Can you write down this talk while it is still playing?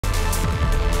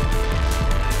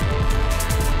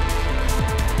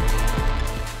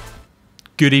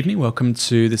Good evening. Welcome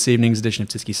to this evening's edition of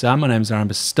Tysky Sam. My name is Aaron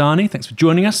Bastani. Thanks for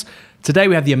joining us. Today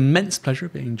we have the immense pleasure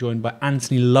of being joined by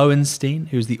Antony Loewenstein,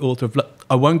 who's the author of,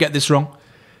 I won't get this wrong,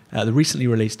 the recently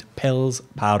released Pills,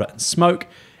 Powder and Smoke,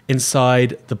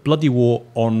 Inside the Bloody War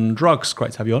on Drugs.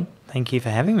 Great to have you on. Thank you for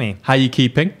having me. How are you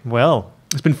keeping? Well.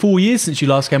 It's been 4 years since you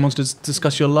last came on to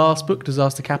discuss your last book,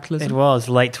 Disaster Capitalism. It was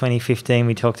late 2015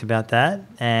 we talked about that,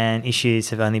 and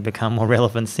issues have only become more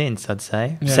relevant since, I'd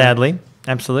say. Yeah. Sadly,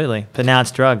 absolutely. But now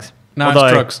it's drugs. Now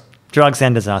it's drugs. Drugs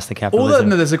and disaster capitalism.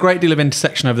 Although there's a great deal of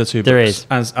intersection over the two books. There is.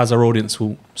 As our audience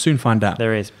will soon find out.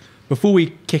 There is. Before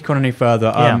we kick on any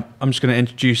further, I'm just going to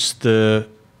introduce the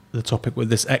topic with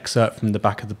this excerpt from the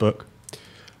back of the book.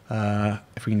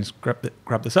 If we can just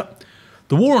grab this up.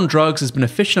 The war on drugs has been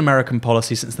official American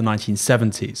policy since the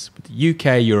 1970s, with the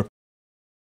UK, Europe,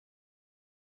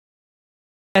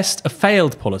 a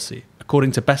failed policy,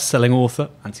 according to best-selling author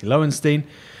Antony Loewenstein.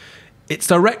 Its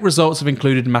direct results have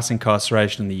included mass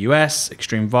incarceration in the US,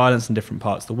 extreme violence in different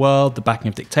parts of the world, the backing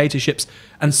of dictatorships,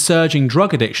 and surging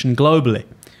drug addiction globally.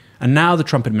 And now the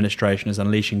Trump administration is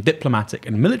unleashing diplomatic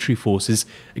and military forces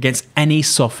against any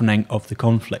softening of the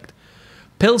conflict.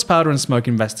 Pills, Powder and Smoke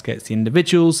investigates the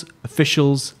individuals,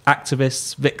 officials,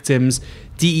 activists, victims,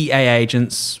 DEA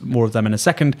agents, more of them in a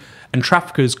second, and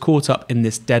traffickers caught up in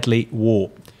this deadly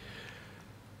war.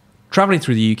 Travelling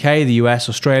through the UK, the US,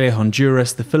 Australia,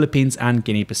 Honduras, the Philippines and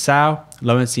Guinea-Bissau,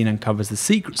 Loewenstein uncovers the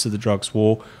secrets of the drugs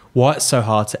war, why it's so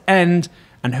hard to end,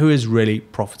 and who is really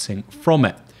profiting from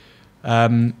it.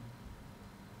 So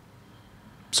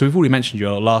we've already mentioned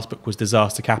your last book was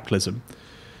Disaster Capitalism.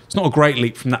 It's not a great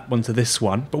leap from that one to this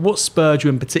one, but what spurred you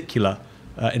in particular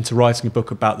into writing a book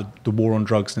about the war on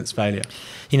drugs and its failure?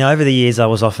 You know, over the years I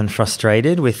was often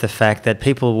frustrated with the fact that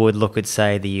people would look at,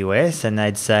 say, the US and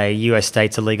they'd say US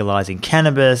states are legalising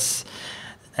cannabis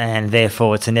and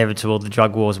therefore it's inevitable the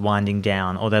drug war is winding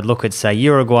down. Or they'd look at, say,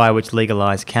 Uruguay, which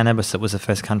legalised cannabis. It was the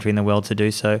first country in the world to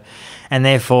do so. And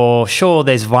therefore, sure,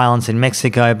 there's violence in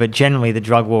Mexico, but generally the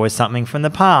drug war is something from the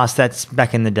past. That's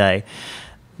back in the day.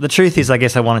 The truth is, I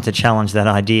guess I wanted to challenge that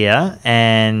idea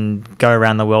and go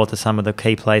around the world to some of the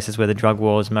key places where the drug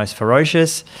war is most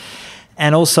ferocious.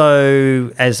 And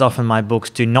also, as often my books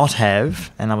do not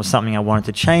have, and that was something I wanted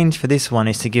to change for this one,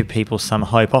 is to give people some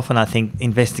hope. Often I think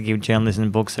investigative journalism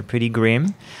books are pretty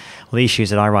grim. Well, the issues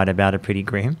that I write about are pretty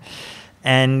grim.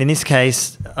 And in this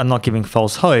case, I'm not giving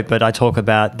false hope, but I talk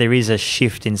about there is a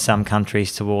shift in some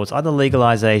countries towards either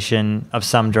legalization of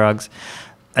some drugs,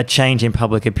 a change in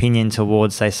public opinion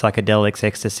towards, say, psychedelics,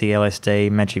 ecstasy, LSD,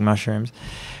 magic mushrooms,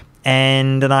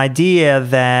 and an idea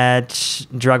that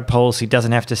drug policy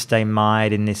doesn't have to stay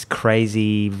mired in this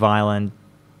crazy, violent,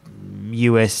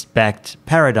 US-backed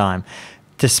paradigm,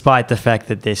 despite the fact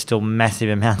that there's still massive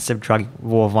amounts of drug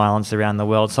war violence around the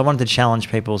world. So I wanted to challenge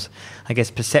people's, I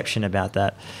guess, perception about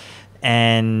that.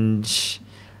 And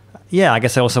yeah, I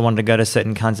guess I also wanted to go to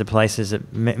certain kinds of places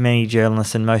that many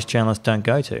journalists and most journalists don't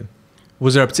go to.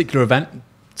 Was there a particular event?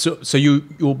 So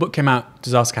your book came out,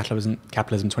 Disaster Capitalism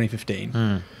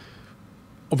 2015.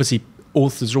 Obviously,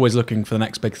 authors are always looking for the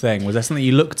next big thing. Was there something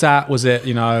you looked at? Was it,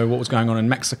 you know, what was going on in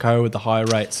Mexico with the high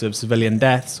rates of civilian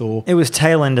deaths? Or it was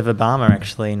tail end of Obama,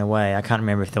 actually, in a way. I can't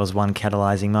remember if there was one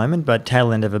catalyzing moment, but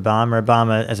tail end of Obama.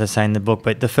 Obama, as I say in the book,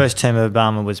 but the first term of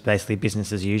Obama was basically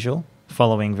business as usual,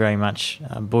 following very much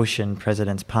Bush and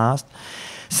presidents past.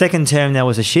 Second term, there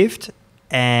was a shift.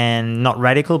 And not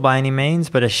radical by any means,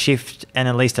 but a shift and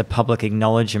at least a public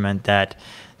acknowledgement that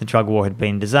the drug war had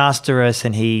been disastrous,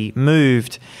 and he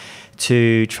moved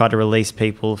to try to release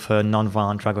people for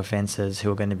non-violent drug offences who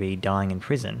were going to be dying in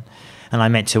prison. And I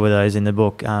met two of those in the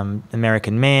book,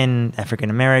 American men, African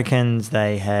Americans.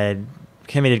 They had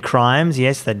committed crimes,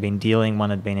 yes, they'd been dealing, one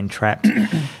had been entrapped,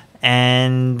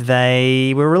 and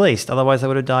they were released. Otherwise, they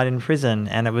would have died in prison.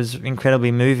 And it was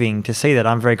incredibly moving to see that.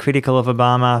 I'm very critical of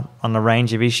Obama on a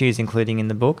range of issues, including in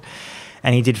the book.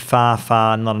 And he did far,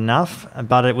 far not enough,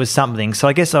 but it was something. So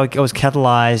I guess I was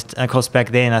catalysed. And of course, back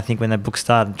then, I think when the book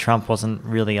started, Trump wasn't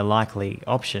really a likely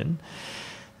option.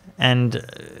 And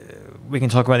we can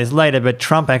talk about this later, but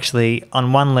Trump actually,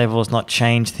 on one level, has not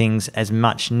changed things as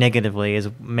much negatively as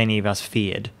many of us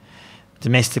feared.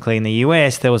 Domestically in the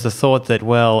US, there was the thought that,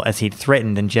 well, as he'd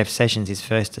threatened, and Jeff Sessions, his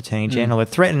first Attorney General, had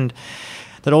threatened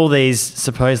that all these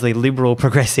supposedly liberal,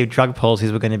 progressive drug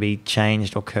policies were going to be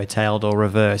changed or curtailed or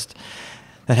reversed.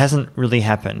 That hasn't really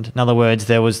happened. In other words,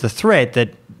 there was the threat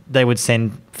that they would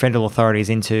send federal authorities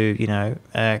into, you know,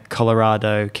 a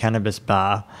Colorado cannabis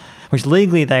bar, which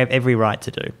legally they have every right to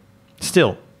do.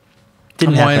 Still,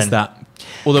 didn't happen. Why is that?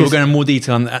 Although we're going into more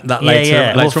detail on that later.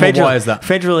 Yeah. Well, why is that?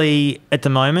 Federally, at the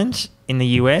moment, in the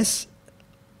US,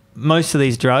 most of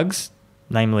these drugs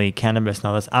namely cannabis and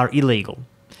others, are illegal.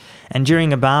 And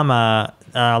during Obama,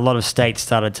 a lot of states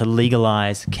started to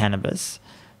legalize cannabis.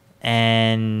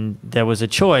 And there was a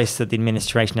choice that the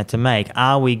administration had to make.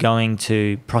 Are we going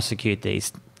to prosecute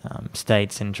these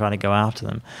states and try to go after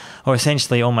them? Or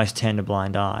essentially almost turn a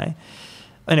blind eye?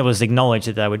 And it was acknowledged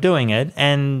that they were doing it.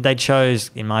 And they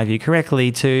chose, in my view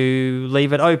correctly, to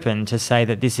leave it open, to say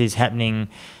that this is happening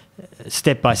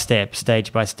step by step,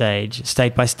 stage by stage,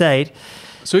 state by state.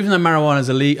 So even though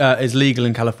marijuana is legal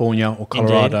in California or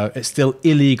Colorado, Indeed. It's still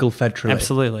illegal federally.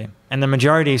 Absolutely. And the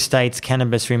majority of states,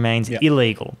 cannabis remains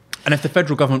illegal. And if the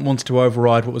federal government wanted to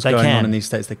override what was going on in these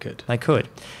states, they could. They could.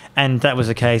 And that was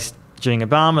the case during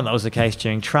Obama. That was the case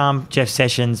during Trump. Jeff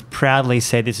Sessions proudly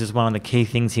said this is one of the key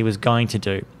things he was going to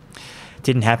do.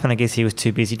 Didn't happen. I guess he was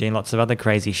too busy doing lots of other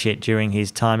crazy shit during his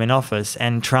time in office.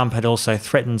 And Trump had also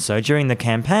threatened so. During the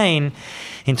campaign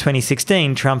in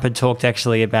 2016, Trump had talked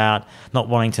actually about not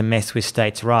wanting to mess with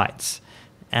states' rights.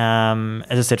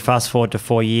 As I said, fast forward to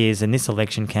 4 years in this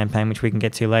election campaign, which we can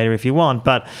get to later if you want.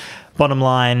 But bottom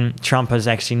line, Trump has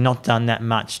actually not done that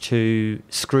much to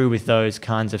screw with those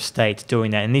kinds of states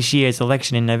doing that. And this year's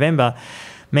election in November,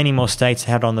 many more states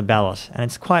had on the ballot. And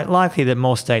it's quite likely that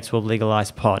more states will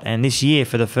legalise pot. And this year,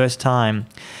 for the first time,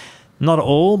 not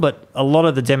all, but a lot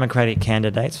of the Democratic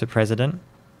candidates for president,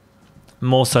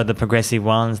 more so the progressive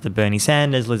ones, the Bernie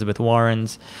Sanders, Elizabeth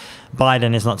Warrens,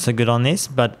 Biden is not so good on this,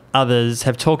 but others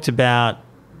have talked about,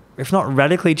 if not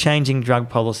radically changing drug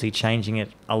policy, changing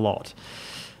it a lot.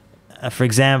 For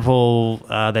example,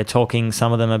 they're talking,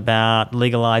 some of them, about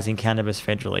legalising cannabis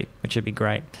federally, which would be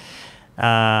great.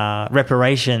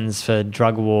 Reparations for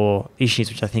drug war issues,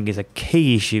 which I think is a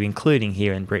key issue, including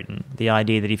here in Britain. The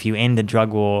idea that if you end the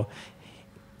drug war,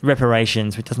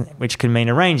 reparations, which can mean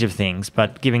a range of things,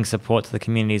 but giving support to the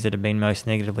communities that have been most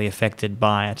negatively affected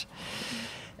by it.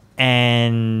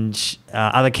 And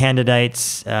other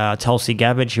candidates, Tulsi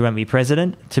Gabbard, she won't be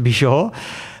president, to be sure,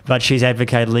 but she's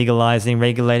advocated legalising,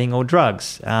 regulating all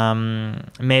drugs.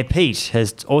 Mayor Pete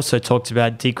has also talked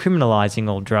about decriminalising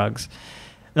all drugs.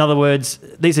 In other words,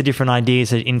 these are different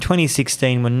ideas that in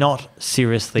 2016 were not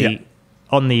seriously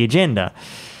on the agenda.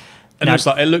 And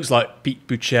now, it looks like Pete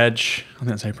Buttigieg, I think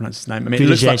that's how you pronounce his name. I mean, Buttigieg it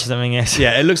looks like something, yes.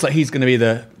 Yeah, it looks like he's going to be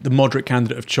the moderate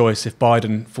candidate of choice if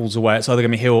Biden falls away. It's either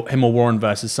going to be him or Warren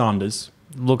versus Sanders.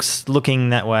 Looking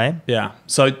that way. Yeah.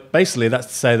 So basically that's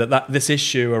to say that this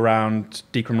issue around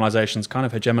decriminalisation has kind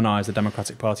of hegemonised the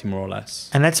Democratic Party more or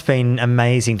less. And that's been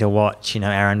amazing to watch,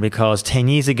 Aaron, because 10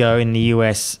 years ago in the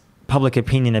US, public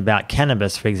opinion about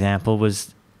cannabis, for example,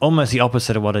 was almost the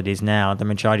opposite of what it is now. The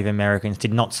majority of Americans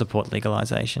did not support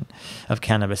legalization of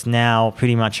cannabis. Now,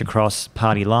 pretty much across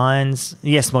party lines,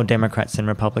 yes, more Democrats than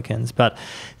Republicans, but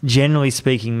generally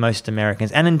speaking, most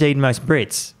Americans, and indeed most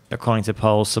Brits, according to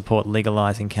polls, support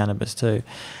legalizing cannabis too.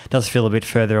 It does feel a bit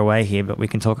further away here, but we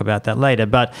can talk about that later.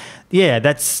 But yeah,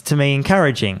 that's to me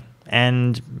encouraging,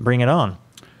 and bring it on.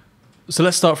 So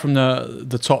let's start from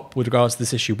the top with regards to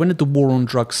this issue. When did the war on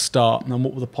drugs start, and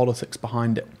what were the politics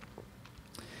behind it?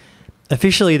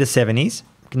 Officially the 70s,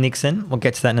 Nixon. We'll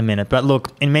get to that in a minute. But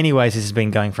look, in many ways, this has been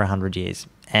going for 100 years.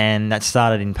 And that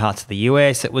started in parts of the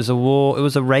US. It was a war. It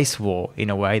was a race war, in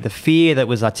a way. The fear that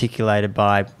was articulated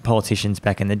by politicians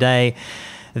back in the day,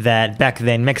 that back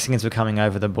then Mexicans were coming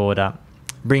over the border,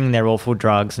 bringing their awful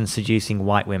drugs and seducing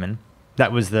white women.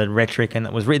 That was the rhetoric, and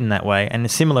it was written that way. And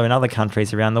it's similar in other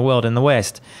countries around the world in the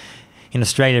West. In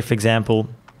Australia, for example,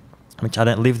 which I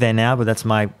don't live there now, but that's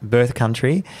my birth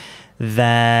country,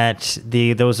 that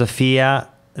there was a fear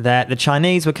that the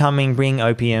Chinese were coming, bringing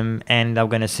opium, and they were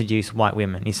going to seduce white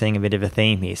women. You're seeing a bit of a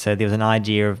theme here. So there was an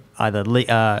idea of either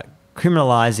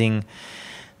criminalising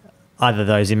either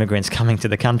those immigrants coming to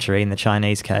the country, in the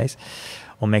Chinese case,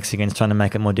 or Mexicans trying to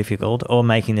make it more difficult, or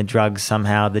making the drugs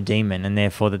somehow the demon, and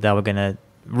therefore that they were going to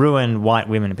ruin white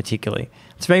women particularly.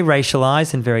 It's very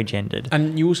racialised and very gendered.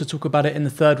 And you also talk about it in the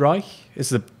Third Reich.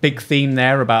 It's a big theme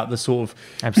there about the sort of...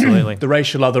 Absolutely. the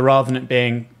racial other, rather than it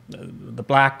being the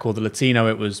black or the Latino,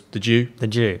 it was the Jew. The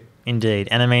Jew, indeed.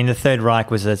 And I mean, the Third Reich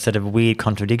was a sort of weird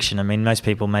contradiction. I mean, most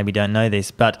people maybe don't know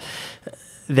this, but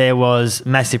there was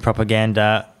massive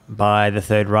propaganda by the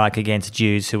Third Reich against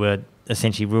Jews who were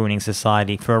essentially ruining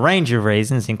society for a range of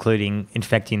reasons, including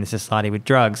infecting the society with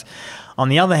drugs. On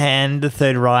the other hand, the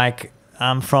Third Reich,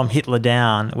 from Hitler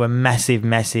down, were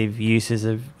massive users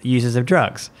of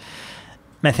drugs,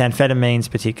 methamphetamines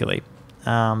particularly,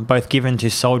 both given to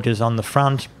soldiers on the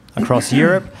front across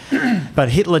Europe, but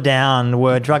Hitler down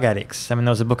were drug addicts. I mean,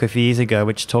 there was a book a few years ago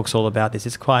which talks all about this.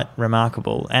 It's quite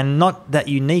remarkable, and not that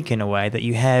unique in a way, that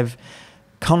you have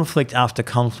conflict after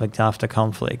conflict after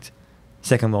conflict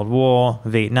Second World War,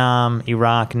 Vietnam,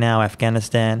 Iraq, now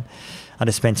Afghanistan. I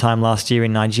just spent time last year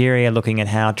in Nigeria looking at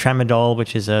how tramadol,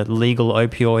 which is a legal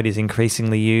opioid, is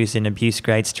increasingly used in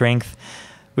abuse-grade strength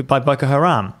by Boko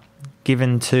Haram,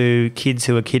 given to kids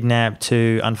who are kidnapped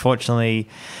to, unfortunately,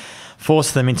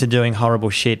 force them into doing horrible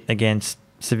shit against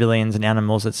civilians and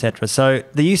animals, etc. So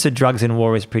the use of drugs in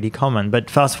war is pretty common. But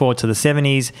fast forward to the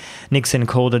 70s, Nixon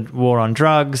called it war on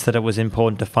drugs, that it was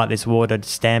important to fight this war to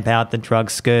stamp out the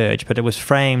drug scourge. But it was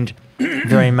framed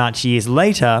very much years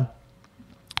later.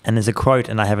 And there's a quote,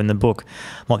 and I have in the book,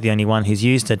 I'm not the only one who's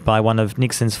used it, by one of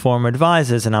Nixon's former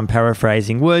advisors, and I'm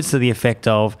paraphrasing, words to the effect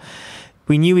of,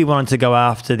 we knew we wanted to go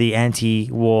after the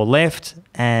anti-war left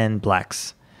and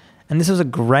blacks. And this was a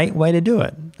great way to do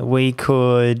it. We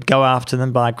could go after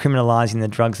them by criminalising the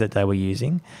drugs that they were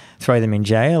using, throw them in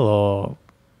jail or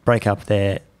break up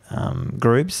their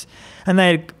groups. And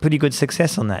they had pretty good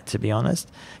success on that, to be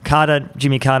honest.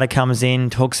 Jimmy Carter comes in,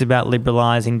 talks about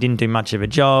liberalising, didn't do much of a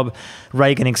job.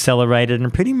 Reagan accelerated,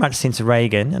 and pretty much since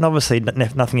Reagan, and obviously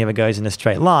nothing ever goes in a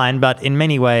straight line, but in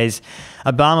many ways,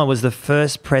 Obama was the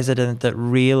first president that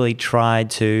really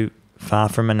tried to, far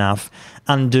from enough,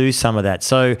 undo some of that.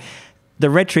 So the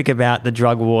rhetoric about the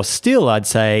drug war still, I'd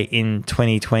say, in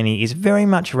 2020 is very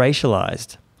much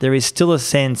racialised. There is still a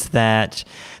sense that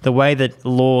the way that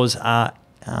laws are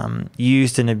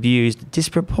used and abused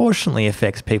disproportionately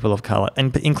affects people of colour,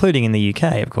 and including in the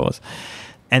UK, of course,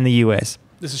 and the US.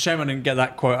 It's a shame I didn't get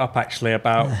that quote up, actually,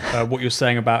 about what you're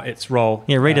saying about its role.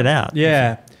 Yeah, read it out.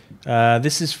 Yeah.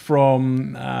 This is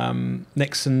from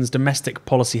Nixon's domestic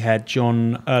policy head,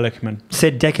 John Ehrlichman.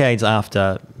 Said decades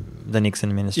after the Nixon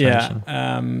administration.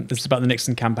 Yeah, this is about the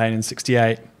Nixon campaign in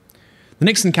 68. The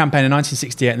Nixon campaign in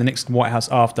 1968 and the Nixon White House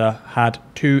after had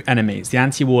two enemies, the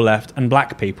anti-war left and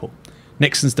black people.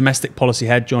 Nixon's domestic policy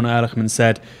head, John Ehrlichman,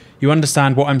 said, "You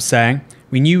understand what I'm saying?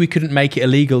 We knew we couldn't make it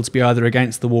illegal to be either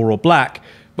against the war or black,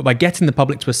 but by getting the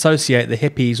public to associate the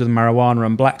hippies with marijuana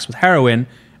and blacks with heroin,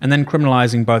 and then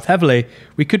criminalising both heavily,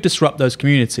 we could disrupt those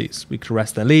communities. We could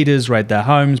arrest their leaders, raid their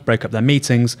homes, break up their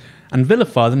meetings, and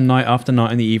vilify them night after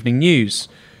night in the evening news.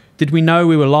 Did we know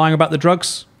we were lying about the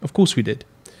drugs? Of course we did."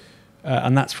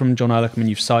 And that's from John Ehrlichman.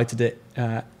 You've cited it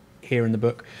here in the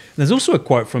book. And there's also a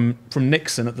quote from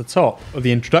Nixon at the top of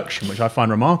the introduction, which I find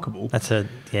remarkable.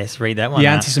 Yes, read that one. The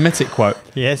anti-Semitic quote.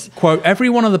 Yes. Quote, "Every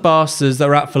one of the bastards that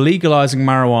are out for legalising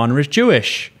marijuana is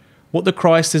Jewish. What the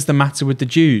Christ is the matter with the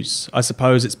Jews? I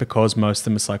suppose it's because most of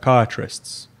them are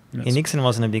psychiatrists." Nixon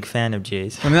wasn't a big fan of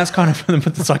Jews. I mean, that's kind of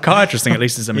the psychiatrist thing, at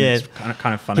least. It's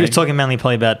kind of funny. He was talking mainly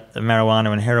probably about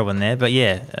marijuana and heroin there, but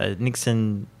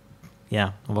Nixon,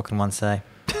 what can one say?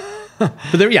 But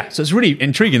so it's really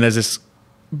intriguing. There's this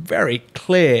very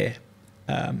clear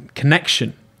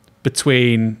connection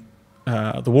between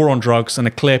the war on drugs and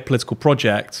a clear political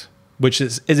project, which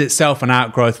is itself an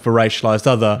outgrowth for racialised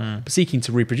other, but seeking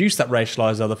to reproduce that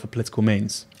racialised other for political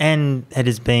means. And it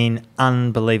has been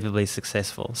unbelievably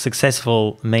successful.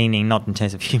 Successful meaning not in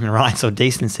terms of human rights or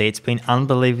decency. It's been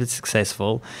unbelievably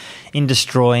successful in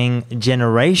destroying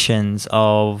generations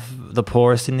of the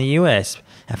poorest in the US.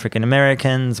 African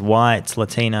Americans, whites,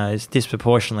 Latinos,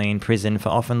 disproportionately in prison for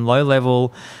often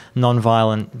low-level,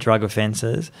 non-violent drug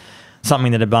offences.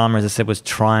 Something that Obama, as I said, was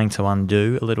trying to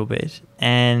undo a little bit.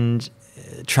 And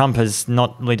Trump has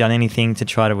not really done anything to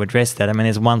try to address that. I mean,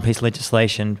 there's one piece of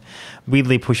legislation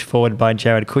weirdly pushed forward by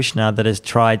Jared Kushner that has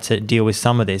tried to deal with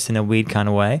some of this in a weird kind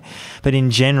of way. But in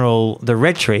general, the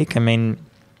rhetoric, I mean,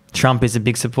 Trump is a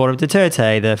big supporter of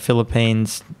Duterte, the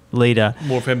Philippines leader.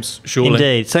 More of him, surely.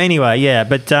 Indeed. So anyway,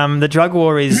 but the drug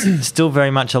war is still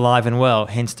very much alive and well,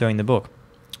 hence doing the book.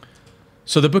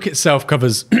 So the book itself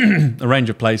covers a range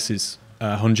of places.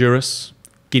 Honduras,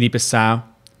 Guinea-Bissau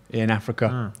in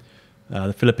Africa,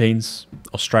 the Philippines,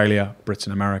 Australia,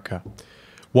 Britain, America.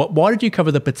 Why did you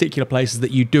cover the particular places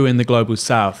that you do in the Global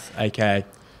South, aka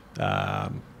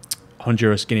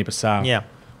Honduras, Guinea-Bissau? Yeah.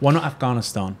 Why not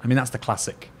Afghanistan? I mean, that's the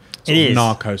classic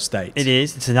narco state. It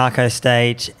is. It's a narco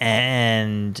state,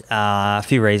 and a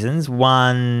few reasons.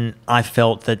 One, I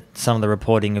felt that some of the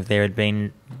reporting of there had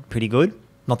been pretty good.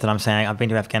 Not that I'm saying I've been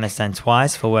to Afghanistan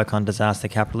twice for work on disaster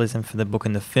capitalism for the book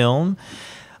and the film.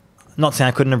 Not saying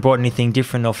I couldn't have brought anything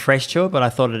different or fresh to it, but I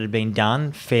thought it had been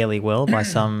done fairly well by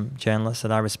some journalists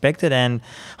that I respected. And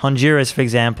Honduras, for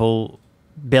example,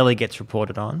 barely gets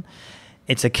reported on.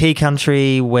 It's a key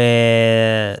country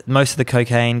where most of the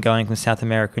cocaine going from South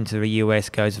America into the US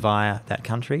goes via that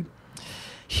country.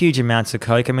 Huge amounts of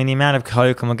coke. I mean, the amount of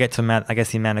coke, and we'll get to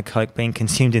the amount of coke being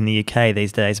consumed in the UK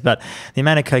these days, but the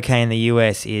amount of cocaine in the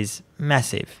US is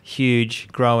massive, huge,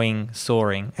 growing,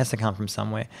 soaring. It has to come from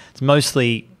somewhere. It's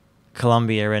mostly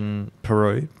Colombia and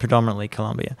Peru, predominantly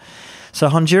Colombia. So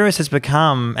Honduras has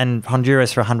become, and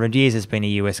Honduras for 100 years has been a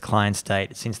US client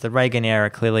state. Since the Reagan era,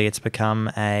 clearly it's become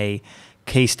a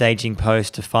key staging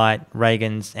post to fight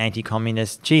Reagan's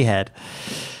anti-communist jihad.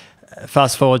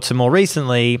 Fast forward to more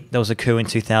recently, there was a coup in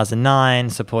 2009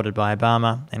 supported by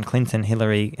Obama and Clinton,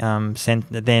 Hillary,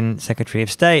 then Secretary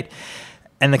of State.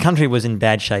 And the country was in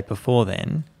bad shape before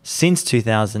then. Since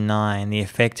 2009, the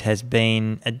effect has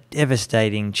been a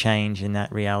devastating change in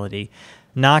that reality.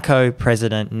 Narco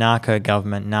president, narco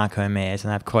government, narco mayors,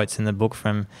 and I have quotes in the book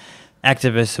from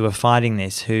activists who are fighting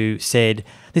this, who said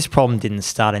this problem didn't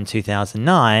start in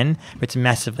 2009, but it's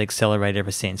massively accelerated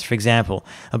ever since. For example,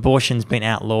 abortion's been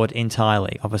outlawed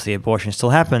entirely. Obviously, abortion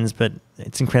still happens, but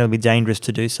it's incredibly dangerous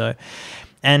to do so.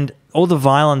 And all the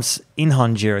violence in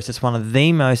Honduras, it's one of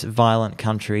the most violent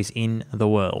countries in the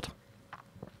world,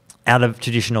 out of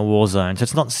traditional war zones. So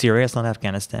it's not Syria, it's not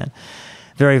Afghanistan.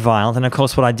 Very violent. And of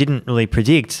course, what I didn't really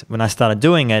predict when I started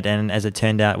doing it, and as it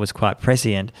turned out, it was quite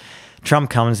prescient,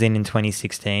 Trump comes in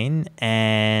 2016,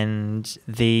 and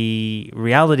the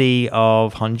reality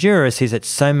of Honduras is that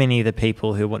so many of the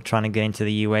people who were trying to get into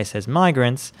the US as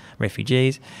migrants,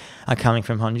 refugees, are coming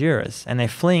from Honduras. And they're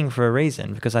fleeing for a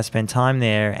reason, because I spent time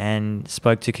there and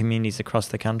spoke to communities across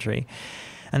the country.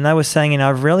 And they were saying,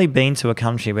 I've really been to a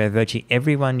country where virtually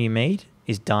everyone you meet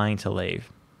is dying to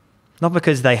leave. Not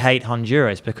because they hate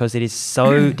Honduras, because it is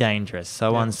so dangerous,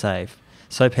 so unsafe,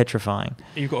 so petrifying.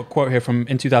 You've got a quote here from,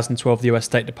 in 2012, the US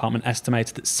State Department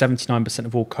estimated that 79%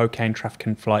 of all cocaine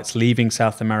trafficking flights leaving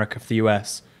South America for the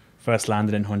US first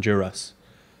landed in Honduras.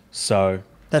 So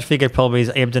that figure probably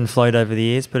has ebbed and flowed over the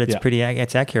years, but it's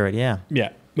it's accurate, yeah.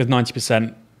 Yeah, with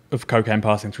 90% of cocaine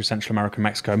passing through Central America and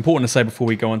Mexico. Important to say before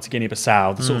we go on to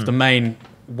Guinea-Bissau, the sort of the main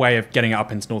way of getting it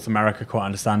up into North America, quite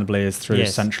understandably, is through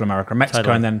Central America and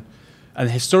Mexico, and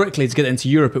historically, to get it into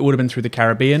Europe, it would have been through the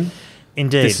Caribbean.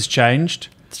 Indeed. This has changed.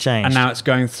 It's changed. And now it's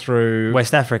going through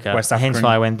West Africa. Hence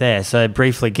why I went there. So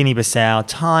briefly, Guinea-Bissau,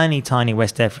 tiny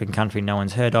West African country no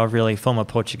one's heard of, really, former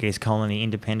Portuguese colony,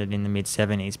 independent in the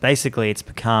mid-70s. Basically, it's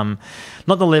become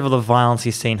not the level of violence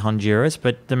you see in Honduras,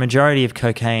 but the majority of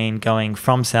cocaine going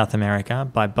from South America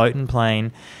by boat and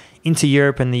plane into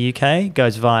Europe and the UK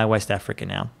goes via West Africa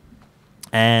now.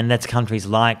 And that's countries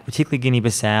like, particularly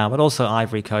Guinea-Bissau, but also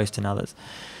Ivory Coast and others.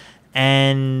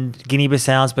 And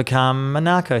Guinea-Bissau's become a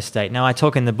narco state. Now, I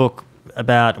talk in the book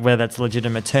about whether that's a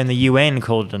legitimate term. The UN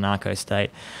called it a narco state.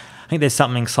 I think there's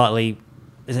an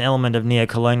element of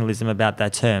neo-colonialism about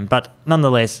that term. But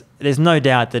nonetheless, there's no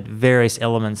doubt that various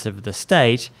elements of the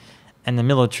state and the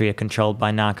military are controlled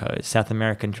by narcos. South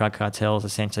American drug cartels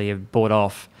essentially have bought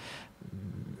off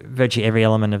virtually every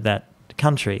element of that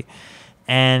country.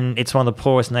 And it's one of the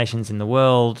poorest nations in the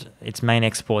world. Its main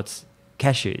exports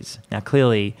cashews. Now,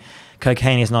 clearly,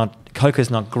 cocaine is not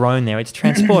grown there. It's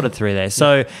transported through there.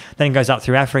 So then it goes up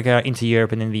through Africa, into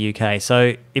Europe, and then the UK.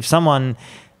 So if someone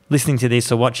listening to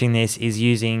this or watching this is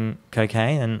using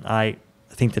cocaine, and I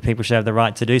think that people should have the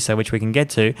right to do so, which we can get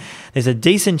to, there's a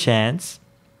decent chance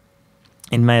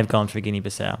it may have gone through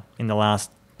Guinea-Bissau in the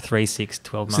last 3, 6,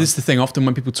 12 months. So this is the thing. Often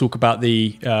when people talk about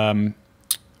the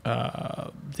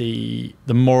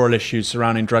moral issues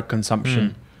surrounding drug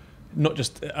consumption, not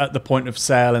just at the point of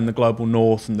sale in the global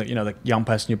north, and the young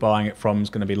person you're buying it from is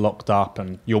going to be locked up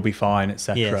and you'll be fine,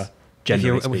 etc.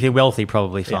 Yes. If you're wealthy,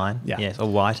 probably fine. Yeah. Yes, or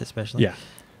white especially. Yeah,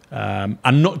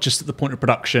 and not just at the point of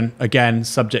production. Again,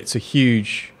 subject to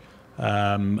huge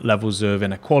levels of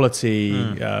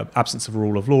inequality, absence of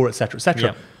rule of law, etc., etc.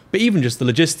 Yeah. But even just the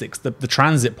logistics, the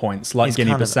transit points like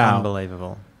Guinea-Bissau, kind of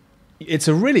unbelievable. There's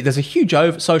a huge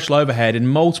social overhead in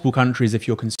multiple countries if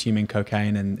you're consuming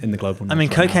cocaine in the global north. I mean,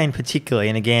 cocaine particularly,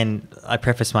 and again, I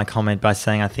preface my comment by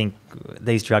saying I think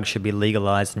these drugs should be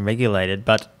legalized and regulated,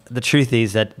 but the truth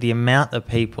is that the amount of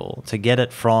people to get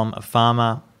it from a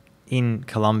farmer in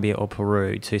Colombia or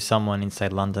Peru to someone in, say,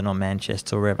 London or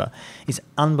Manchester or wherever is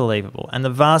unbelievable. And the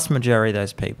vast majority of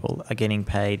those people are getting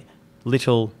paid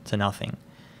little to nothing.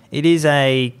 It is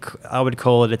I would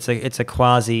call it, it's a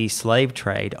quasi-slave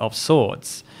trade of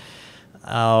sorts,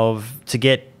 to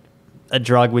get a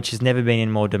drug which has never been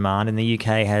in more demand. And the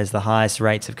UK has the highest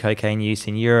rates of cocaine use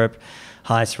in Europe,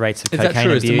 highest rates of cocaine abuse. Is that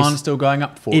true? Is demand still going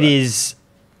up for it? It is.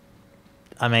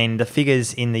 I mean, the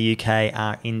figures in the UK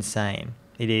are insane.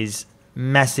 It is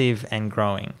massive and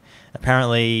growing.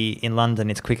 Apparently, in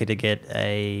London, it's quicker to get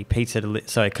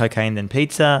cocaine than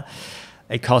pizza.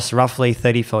 It costs roughly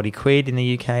 30, 40 quid in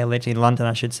the UK, allegedly, in London,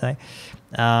 I should say.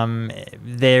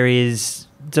 There is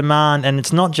demand, and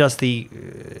it's not just the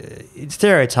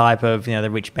stereotype of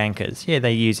the rich bankers. Yeah,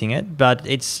 they're using it, but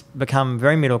it's become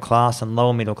very middle class and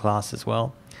lower middle class as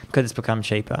well. because it's become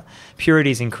cheaper.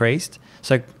 Purity's increased.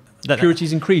 So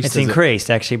Purity's increased. It's increased,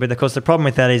 actually. But of course, the problem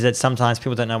with that is that sometimes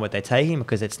people don't know what they're taking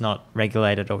because it's not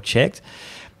regulated or checked.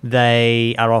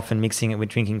 They are often mixing it with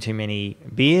drinking too many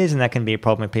beers, and that can be a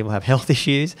problem if people have health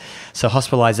issues. So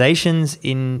hospitalizations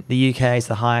in the UK is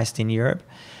the highest in Europe.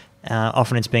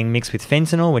 Often it's being mixed with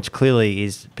fentanyl, which clearly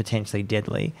is potentially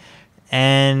deadly.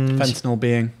 And fentanyl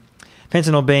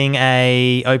being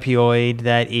a opioid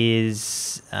that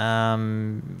is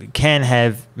can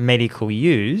have medical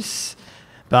use,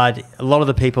 but a lot of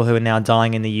the people who are now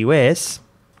dying in the US,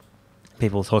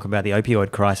 people talk about the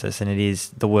opioid crisis, and it is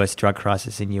the worst drug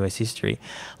crisis in US history.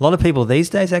 A lot of people these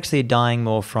days actually are dying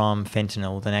more from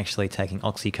fentanyl than actually taking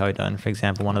oxycodone, for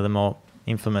example, one of the more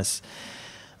infamous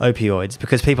opioids,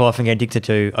 because people often get addicted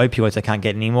to opioids they can't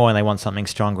get anymore, and they want something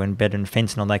stronger and better than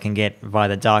fentanyl they can get via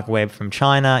the dark web from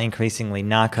China. Increasingly,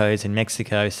 narcos in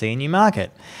Mexico see a new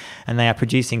market, and they are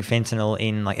producing fentanyl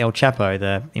in, like, El Chapo,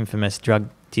 the infamous drug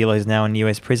dealer who's now in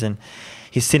US prison.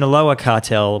 His Sinaloa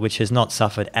cartel, which has not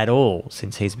suffered at all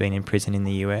since he's been in prison in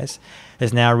the US,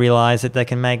 has now realised that they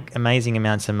can make amazing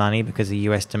amounts of money because of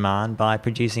US demand by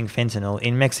producing fentanyl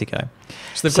in Mexico.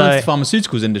 So they've gone into the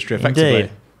pharmaceuticals industry, effectively.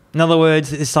 Indeed. In other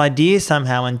words, this idea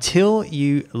somehow, until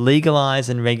you legalise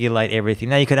and regulate everything,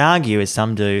 now you could argue, as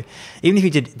some do, even if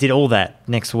you did all that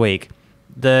next week,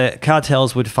 the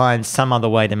cartels would find some other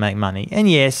way to make money. And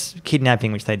yes,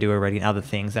 kidnapping, which they do already, and other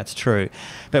things, that's true.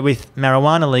 But with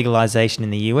marijuana legalization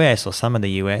in the US, or some of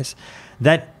the US,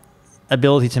 that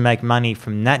ability to make money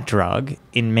from that drug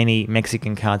in many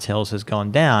Mexican cartels has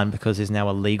gone down because there's now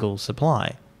a legal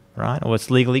supply, right? Or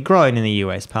it's legally grown in the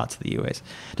US, parts of the US.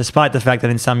 Despite the fact that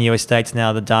in some US states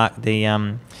now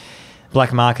the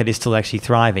black market is still actually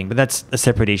thriving. But that's a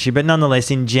separate issue. But nonetheless,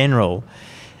 in general,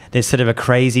 there's sort of a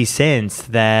crazy sense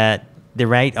that the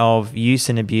rate of use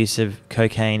and abuse of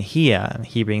cocaine here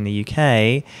being the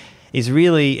UK, is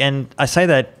really, and I say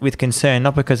that with concern,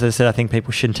 not because, as I said, I think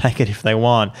people shouldn't take it if they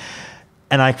want.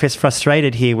 And I get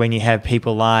frustrated here when you have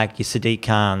people like your Sadiq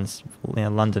Khan's,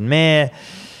 London mayor,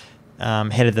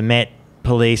 head of the Met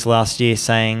Police last year,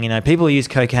 saying, people who use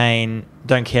cocaine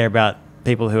don't care about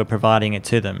people who are providing it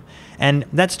to them. And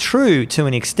that's true to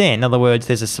an extent. In other words,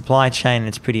 there's a supply chain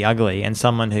that's pretty ugly, and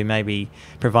someone who may be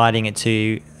providing it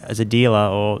to as a dealer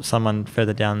or someone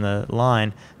further down the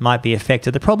line might be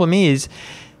affected. The problem is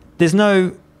there's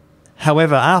no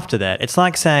however after that. It's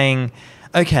like saying,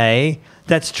 okay,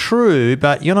 that's true,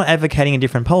 but you're not advocating a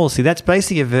different policy. That's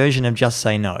basically a version of just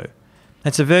say no.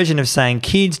 That's a version of saying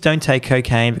kids don't take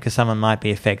cocaine because someone might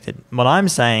be affected. What I'm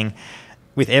saying,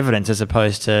 with evidence as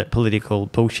opposed to political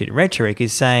bullshit rhetoric,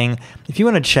 is saying if you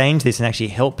want to change this and actually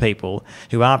help people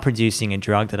who are producing a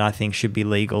drug that I think should be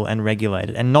legal and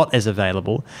regulated and not as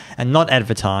available and not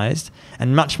advertised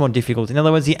and much more difficult. In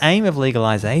other words, the aim of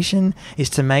legalization is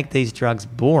to make these drugs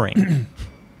boring,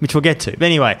 which we'll get to. But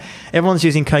anyway, everyone's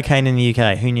using cocaine in the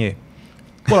UK. Who knew?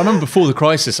 Well, I remember before the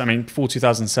crisis, before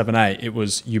 2007-8, it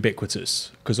was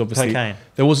ubiquitous because obviously cocaine.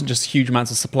 There wasn't just huge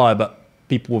amounts of supply, but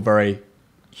people were very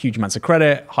huge amounts of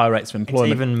credit, high rates of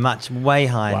employment. It's even way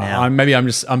higher now. I'm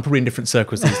probably in different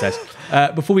circles these days.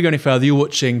 Before we go any further, you're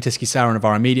watching Tysky Sour on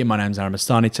Novara Media. My name's Aaron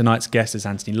Bastani. Tonight's guest is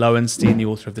Antony Loewenstein, the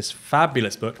author of this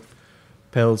fabulous book,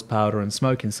 Pills, Powder and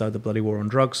Smoke Inside the Bloody War on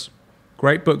Drugs.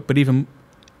 Great book, but even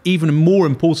a more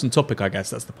important topic, I guess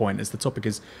that's the point, is the topic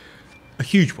is a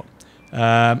huge one.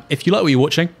 If you like what you're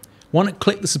watching, why not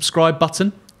click the subscribe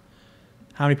button?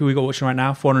 How many people we got watching right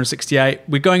now? 468.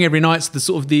 We're going every night,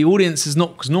 so the audience is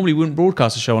not, because normally we wouldn't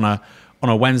broadcast a show on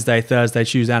a Wednesday, Thursday,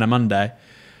 Tuesday, and a Monday.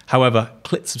 However,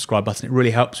 click the subscribe button. It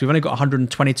really helps. We've only got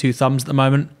 122 thumbs at the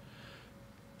moment.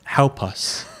 Help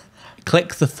us.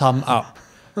 Click the thumb up.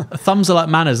 Thumbs are like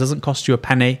manners. Doesn't cost you a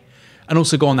penny. And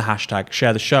also go on the hashtag.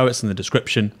 Share the show. It's in the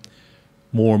description.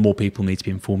 More and more people need to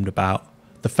be informed about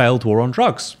the failed war on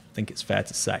drugs. I think it's fair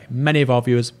to say. Many of our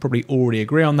viewers probably already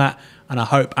agree on that, and I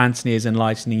hope Antony is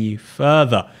enlightening you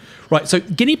further. Right, so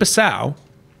Guinea-Bissau,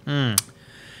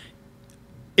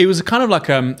 it was kind of like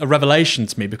a revelation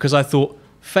to me, because I thought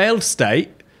a failed state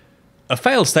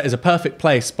is a perfect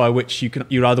place by which you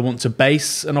either want to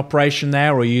base an operation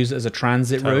there or use it as a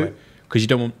transit route, because you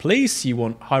don't want police, you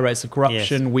want high rates of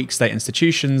corruption, weak state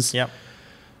institutions. Yep.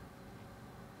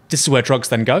 This is where drugs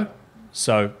then go.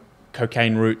 So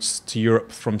cocaine routes to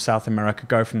Europe from South America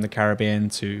go from the Caribbean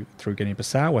through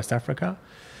Guinea-Bissau, West Africa.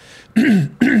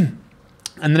 And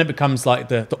then it becomes like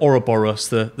the Ouroboros,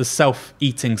 the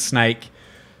self-eating snake,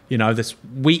 this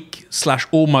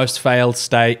weak/almost failed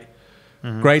state,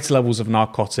 greater levels of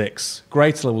narcotics,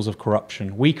 greater levels of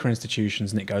corruption, weaker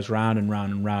institutions, and it goes round and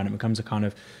round and round. It becomes a kind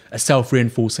of a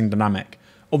self-reinforcing dynamic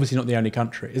obviously not the only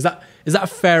country. Is that a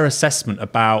fair assessment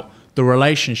about the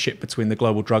relationship between the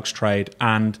global drugs trade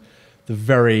and the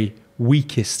very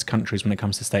weakest countries when it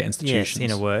comes to state institutions?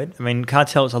 Yes, in a word. I mean,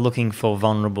 cartels are looking for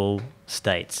vulnerable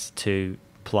states to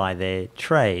ply their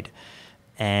trade.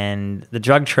 And the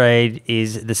drug trade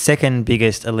is the second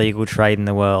biggest illegal trade in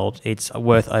the world. It's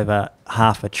worth over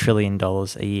 $500 billion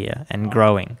a year and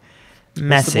growing.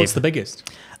 Massive. What's the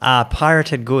biggest?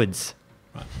 Pirated goods,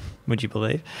 right. Would you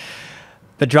believe?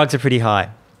 But drugs are pretty high.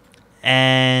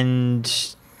 And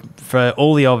for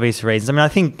all the obvious reasons, I mean, I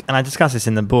think, and I discuss this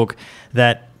in the book,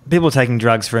 that people taking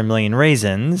drugs for a million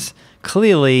reasons,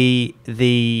 clearly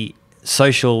the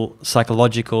social,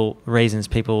 psychological reasons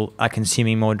people are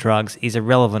consuming more drugs is a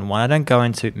relevant one. I don't go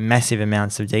into massive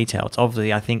amounts of detail. It's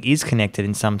obviously, I think, is connected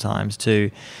in sometimes to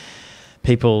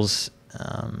people's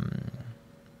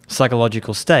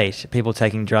psychological state. People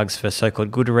taking drugs for so-called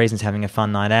good reasons, having a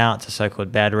fun night out, to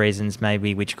so-called bad reasons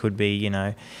maybe, which could be, you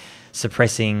know,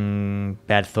 suppressing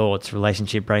bad thoughts,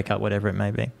 relationship breakup, whatever it may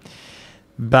be.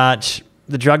 But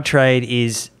the drug trade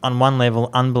is, on one level,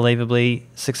 unbelievably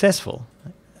successful.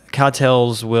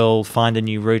 Cartels will find a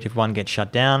new route if one gets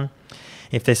shut down.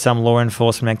 If there's some law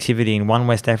enforcement activity in one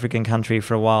West African country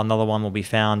for a while, another one will be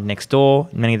found next door.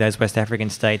 Many of those West African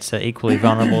states are equally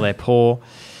vulnerable. They're poor.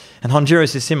 And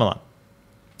Honduras is similar.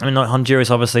 I mean, Honduras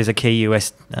obviously is a key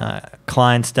US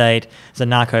client state. There's a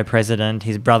narco president.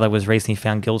 His brother was recently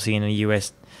found guilty in a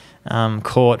US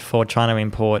court for trying to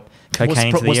import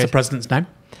cocaine to the US. What's the president's name?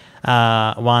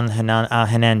 Juan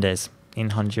Hernandez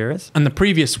in Honduras. And the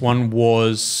previous one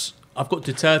was, I've got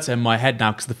Duterte in my head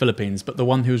now because of the Philippines, but the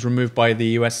one who was removed by the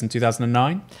US in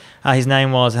 2009? His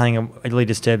name was, having a really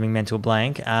disturbing mental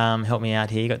blank. Help me out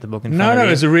here. You got the book in front of you.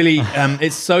 No, it's a really,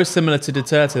 it's so similar to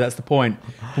Duterte, that's the point.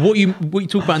 But what you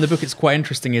talk about in the book, it's quite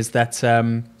interesting, is that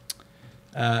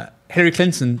Hillary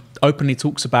Clinton openly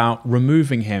talks about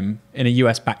removing him in a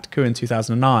US-backed coup in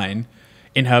 2009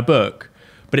 in her book.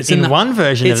 But it's in the, one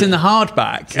version. It's in the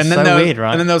hardback, and then weird,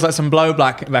 right? And then there was like some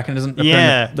blowback back, and it doesn't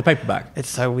appear in the paperback. It's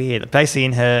so weird. Basically,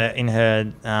 in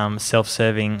her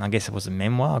self-serving, I guess it was a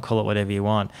memoir. I'll call it whatever you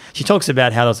want. She talks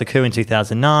about how there was a coup in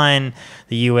 2009.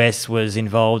 The US was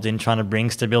involved in trying to bring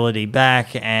stability back,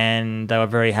 and they were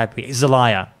very happy.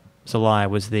 Zelaya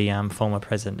was the former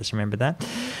president. Just remember that.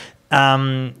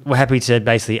 We're happy to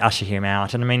basically usher him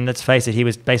out. And I mean, let's face it, he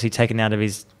was basically taken out of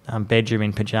his bedroom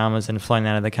in pajamas and flown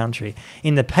out of the country.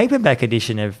 In the paperback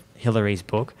edition of Hillary's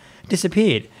book,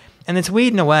 disappeared. And it's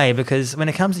weird in a way because when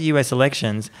it comes to US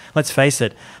elections, let's face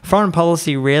it, foreign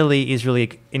policy rarely is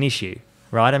really an issue,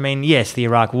 right? I mean, yes, the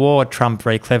Iraq War, Trump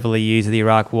very cleverly used the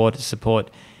Iraq War to support,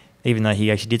 even though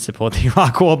he actually did support the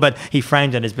Iraq War, but he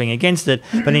framed it as being against it.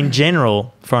 But in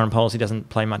general, foreign policy doesn't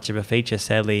play much of a feature,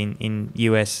 sadly, in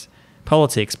US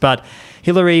politics. But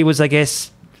Hillary was, I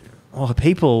guess, or her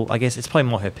people, I guess it's probably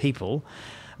more her people,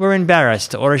 were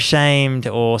embarrassed or ashamed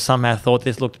or somehow thought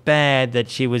this looked bad, that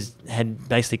she had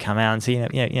basically come out and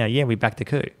said, yeah, we backed the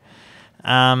coup.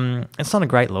 It's not a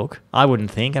great look, I wouldn't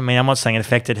think. I mean, I'm not saying it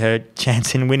affected her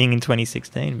chance in winning in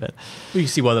 2016, but... Well, you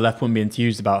see why the left wouldn't be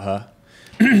enthused about her.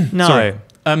 No. Sorry.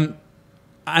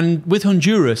 And with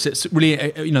Honduras, it's really,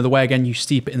 the way, again, you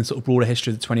steep it in the sort of broader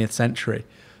history of the 20th century.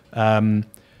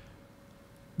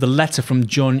 The letter from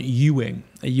John Ewing,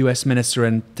 a US minister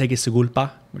in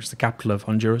Tegucigalpa, which is the capital of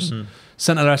Honduras,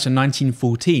 sent a letter in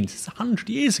 1914, it's 100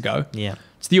 years ago,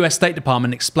 to the US State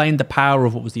Department, explained the power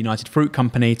of what was the United Fruit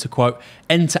Company to, quote,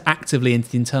 enter actively into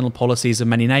the internal policies of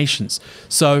many nations.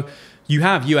 So you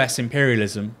have US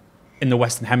imperialism in the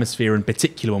Western Hemisphere, in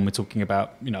particular when we're talking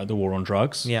about, the war on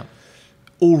drugs. Yeah.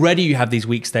 Already you have these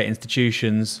weak state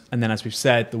institutions, and then, as we've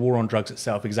said, the war on drugs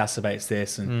itself exacerbates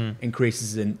this and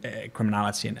increases in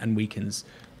criminality and weakens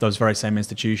those very same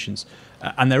institutions.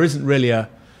 And there isn't really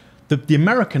the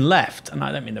American left, and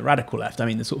I don't mean the radical left, I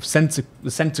mean the sort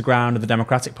of center ground of the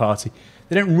Democratic Party.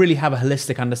 They don't really have a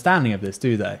holistic understanding of this,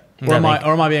 do they? Or am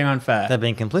I being unfair? They've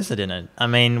been complicit in it. I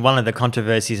mean, one of the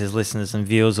controversies, as listeners and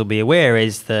viewers will be aware,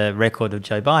 is the record of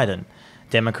Joe Biden.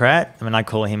 Democrat. I mean, I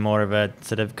call him more of a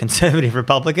sort of conservative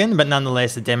Republican, but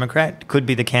nonetheless a Democrat. Could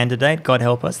be the candidate, God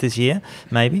help us, this year,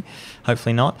 maybe.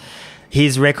 Hopefully not.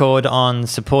 His record on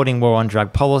supporting war on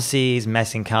drug policies,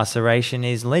 mass incarceration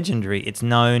is legendary. It's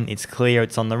known, it's clear,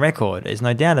 it's on the record. There's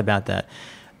no doubt about that.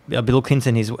 Bill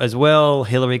Clinton is as well,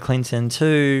 Hillary Clinton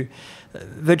too.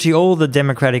 Virtually all the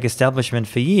Democratic establishment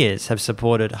for years have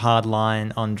supported hard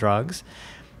line on drugs.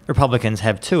 Republicans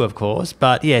have too, of course,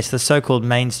 but yes, the so-called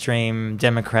mainstream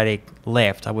Democratic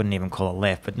left, I wouldn't even call it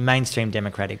left, but mainstream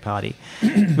Democratic Party,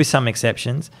 with some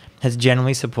exceptions, has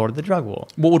generally supported the drug war.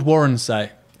 What would Warren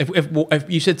say if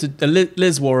you said to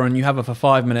Liz Warren, you have her for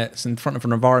 5 minutes in front of a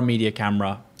Novara Media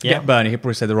camera, get Bernie, he'll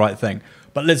probably say the right thing.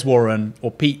 But Liz Warren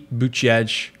or Pete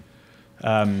Buttigieg...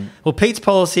 well, Pete's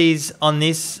policies on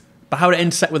this... But how would it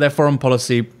intersect with their foreign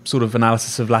policy sort of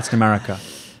analysis of Latin America?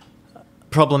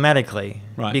 Problematically.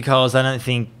 Right. Because I don't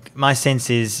think... My sense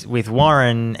is with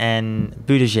Warren and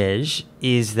Buttigieg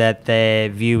is that their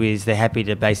view is they're happy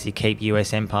to basically keep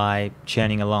US empire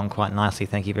churning along quite nicely.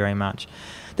 Thank you very much.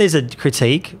 There's a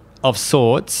critique of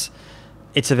sorts.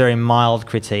 It's a very mild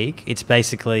critique. It's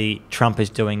basically Trump is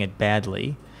doing it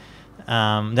badly.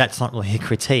 That's not really a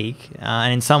critique.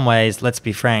 And in some ways, let's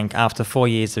be frank, after 4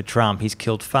 years of Trump, he's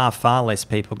killed far, far less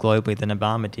people globally than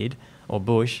Obama did or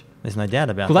Bush. There's no doubt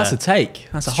about that. Well, that's a take.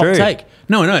 That's a hot take.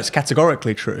 No, it's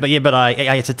categorically true. But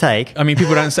it's a take. I mean,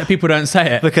 people don't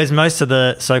say it. Because most of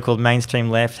the so-called mainstream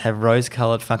left have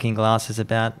rose-coloured fucking glasses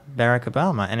about Barack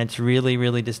Obama, and it's really,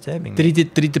 really disturbing. Did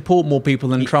he deport more people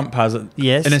than Trump has in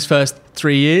his first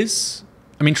 3 years?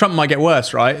 I mean, Trump might get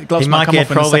worse, right? He might get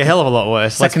probably a hell of a lot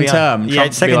worse. Second term.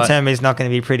 Second term is not going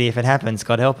to be pretty if it happens,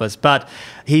 God help us. But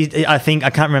I think,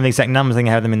 I can't remember the exact numbers, I think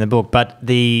I have them in the book, but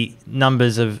the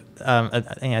numbers of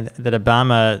that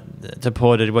Obama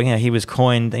deported, he was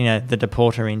coined, the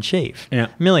deporter-in-chief. Yeah.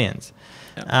 Millions.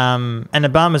 Yeah. And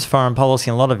Obama's foreign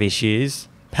policy on a lot of issues,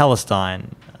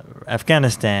 Palestine,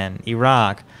 Afghanistan,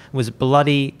 Iraq, was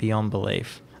bloody beyond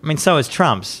belief. I mean, so is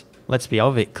Trump's. Let's be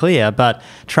clear, but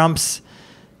Trump's,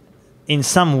 in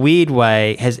some weird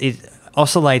way, it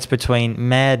oscillates between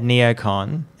mad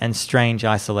neocon and strange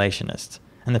isolationist.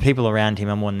 And the people around him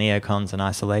are more neocons and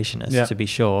isolationists, to be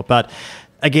sure. But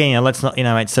again, let's not,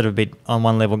 it's sort of a bit on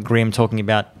one level grim talking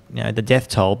about, the death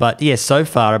toll. But yes, so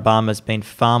far Obama's been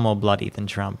far more bloody than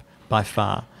Trump, by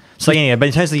far. So anyway, but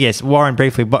in terms of, Warren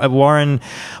briefly, Warren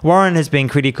has been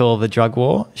critical of the drug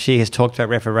war. She has talked about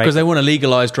reparations. Because they want to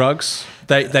legalise drugs.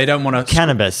 They don't want to...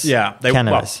 Cannabis. Yeah.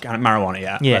 Cannabis. Marijuana,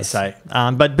 yes. Let's say.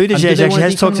 But Buttigieg actually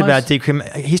has talked about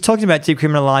he's talked about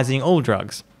decriminalising all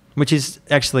drugs, which is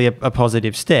actually a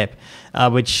positive step,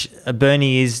 which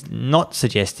Bernie is not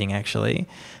suggesting, actually.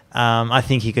 I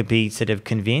think he could be sort of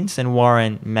convinced, and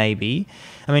Warren maybe.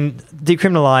 I mean,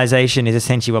 decriminalisation is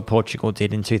essentially what Portugal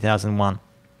did in 2001.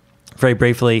 Very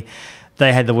briefly,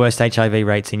 they had the worst HIV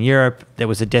rates in Europe. There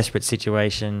was a desperate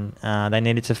situation. They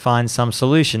needed to find some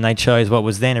solution. They chose what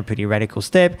was then a pretty radical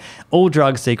step. All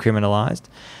drugs decriminalised.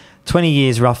 20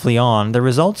 years roughly on, the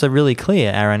results are really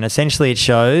clear, Aaron. Essentially, it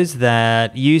shows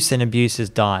that use and abuse has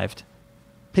dived.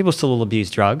 People still will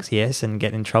abuse drugs, yes, and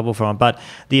get in trouble from it. But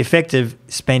the effect of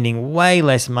spending way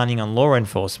less money on law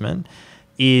enforcement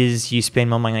is you spend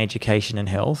more money on education and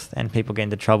health, and people get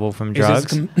into trouble from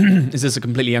drugs. Is this a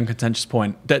completely uncontentious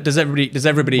point? Does everybody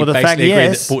basically agree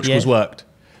that Portugal's worked?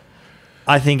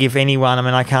 I think if anyone,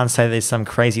 I can't say there's some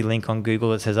crazy link on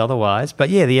Google that says otherwise, but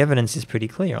the evidence is pretty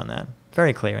clear on that.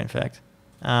 Very clear, in fact.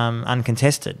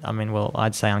 Uncontested.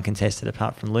 I'd say uncontested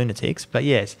apart from lunatics, but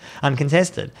yes,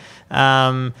 uncontested.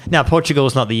 Now,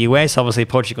 Portugal's not the US. Obviously,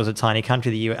 Portugal's a tiny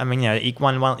country. The US,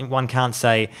 one can't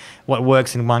say what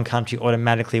works in one country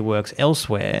automatically works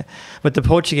elsewhere, but the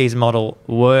Portuguese model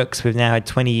works. We've now had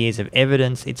 20 years of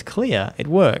evidence. It's clear it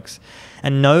works.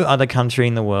 And no other country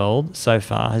in the world so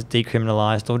far has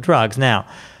decriminalised all drugs. Now,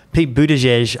 Pete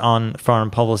Buttigieg on foreign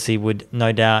policy would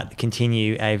no doubt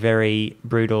continue a very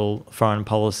brutal foreign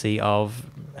policy of,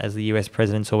 as the US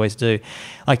presidents always do,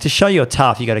 like to show you're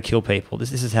tough, you got to kill people.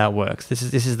 This is how it works. This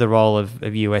is the role of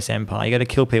US empire. You got to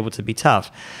kill people to be tough,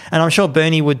 and I'm sure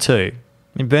Bernie would too.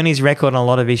 Bernie's record on a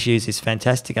lot of issues is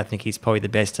fantastic. I think he's probably the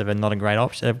best of not a great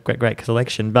option, a great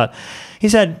selection, but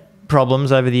he's had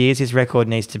problems over the years. His record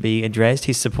needs to be addressed.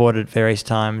 He's supported various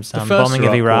times bombing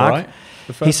of Iraq. Right?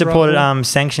 He supported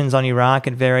sanctions on Iraq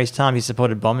at various times. He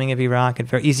supported bombing of Iraq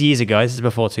years ago. This is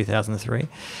before 2003.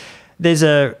 There's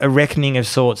a reckoning of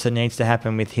sorts that needs to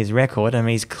happen with his record.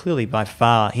 He's clearly by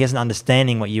far, he has an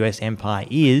understanding what US empire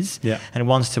is and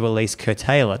wants to at least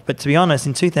curtail it. But to be honest,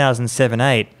 in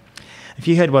 2007-8, if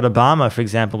you heard what Obama, for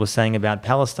example, was saying about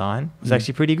Palestine, it was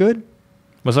actually pretty good.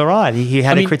 It was all right. He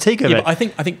had a critique of it. But I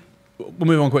think we'll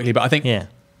move on quickly, but I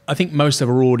think most of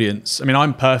our audience,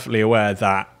 I'm perfectly aware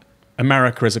that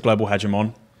America is a global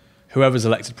hegemon. Whoever's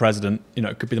elected president,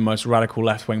 could be the most radical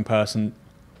left-wing person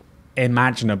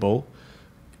imaginable.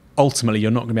 Ultimately,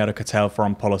 you're not going to be able to curtail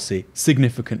foreign policy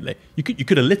significantly. You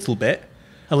could a little bit.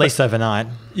 At least overnight.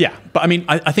 Yeah, but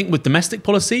I think with domestic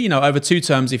policy, over 2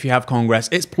 terms, if you have Congress,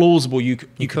 it's plausible you could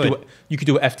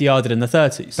do what FDR did in the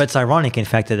 30s. But it's ironic, in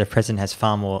fact, that the president has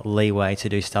far more leeway to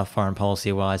do stuff foreign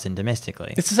policy-wise than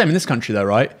domestically. It's the same in this country, though,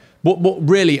 right? What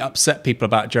really upset people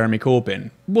about Jeremy Corbyn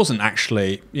wasn't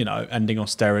actually, ending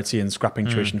austerity and scrapping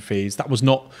tuition fees. That was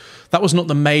not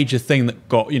the major thing that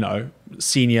got,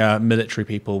 senior military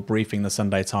people briefing the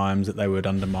Sunday Times that they would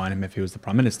undermine him if he was the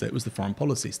prime minister. It was the foreign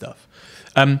policy stuff.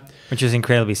 Which is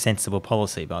incredibly sensible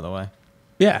policy, by the way.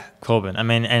 Yeah. Corbyn.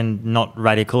 And not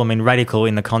radical. Radical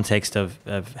in the context of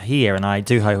here, and I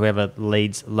do hope whoever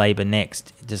leads Labor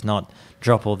next does not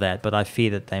drop all that, but I fear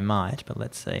that they might, but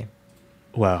let's see.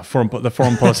 Well, the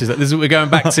foreign policies. We're going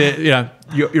back to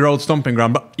your old stomping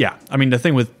ground. But yeah, the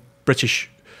thing with British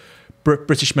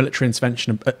military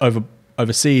intervention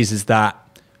overseas is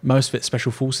that most of it's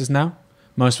special forces now.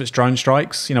 Most of it's drone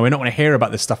strikes. We're not going to hear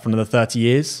about this stuff for another 30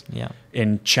 years. Yeah.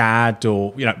 In Chad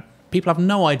or people have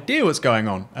no idea what's going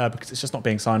on because it's just not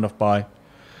being signed off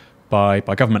by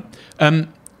government.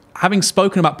 Having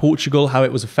spoken about Portugal, how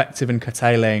it was effective in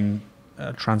curtailing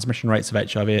transmission rates of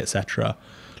HIV, etc.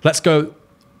 Let's go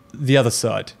the other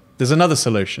side. There's another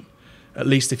solution, at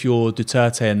least if you're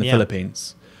Duterte in the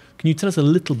Philippines. Can you tell us a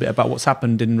little bit about what's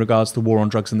happened in regards to the war on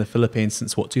drugs in the Philippines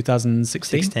since,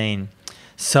 2016?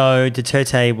 So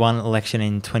Duterte won election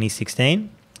in 2016.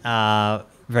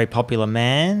 Very popular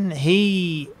man.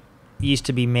 He used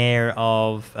to be mayor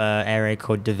of an area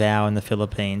called Davao in the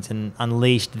Philippines and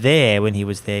unleashed there, when he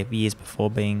was there years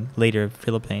before being leader of the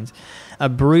Philippines, a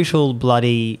brutal,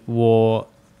 bloody war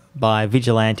by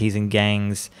vigilantes and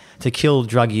gangs to kill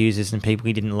drug users and people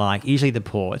he didn't like, usually the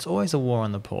poor. It's always a war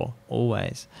on the poor,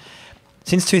 always.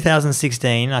 Since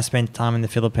 2016, I spent time in the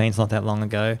Philippines not that long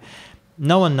ago.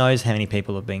 No one knows how many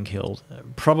people have been killed.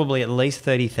 Probably at least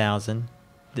 30,000,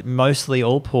 mostly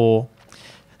all poor.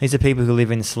 These are people who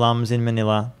live in slums in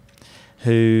Manila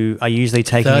who are usually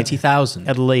taking 30,000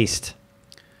 at least.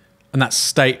 And that's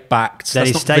state-backed. That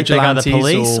is state-backed, it's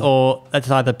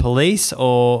either police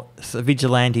or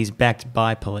vigilantes backed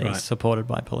by police, right. Supported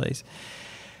by police.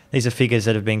 These are figures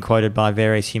that have been quoted by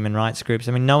various human rights groups.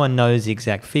 No one knows the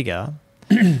exact figure.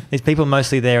 These people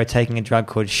mostly there are taking a drug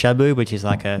called shabu, which is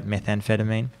like a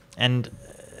methamphetamine. And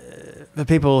for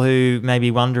people who may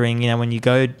be wondering, when you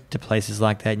go to places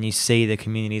like that and you see the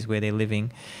communities where they're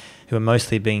living, who are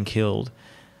mostly being killed,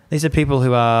 these are people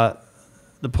who are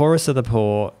the poorest of the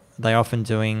poor. They're often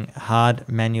doing hard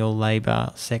manual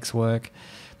labour, sex work.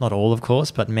 Not all, of course,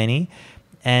 but many.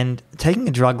 And taking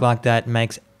a drug like that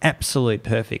makes absolute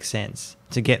perfect sense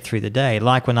to get through the day.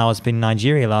 Like when I was in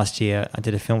Nigeria last year, I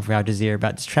did a film for Al Jazeera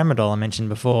about this tramadol I mentioned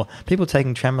before. People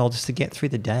taking tramadol just to get through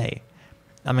the day.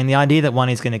 The idea that one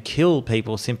is going to kill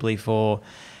people simply for...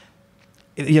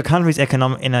 Your country's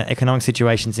economic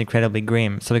situation is incredibly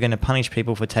grim, so we're going to punish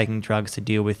people for taking drugs to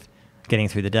deal with getting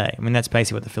through the day. That's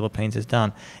basically what the Philippines has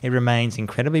done. It remains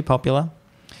incredibly popular.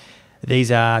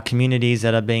 These are communities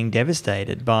that are being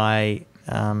devastated by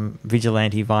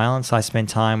vigilante violence. I spent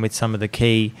time with some of the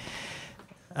key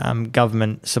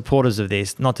government supporters of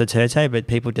this, not Duterte, but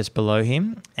people just below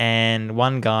him. And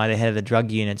one guy, the head of the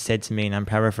drug unit, said to me, and I'm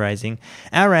paraphrasing,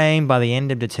 "Our aim by the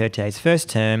end of Duterte's first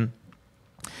term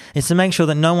is to make sure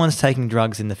that no one's taking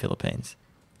drugs in the Philippines."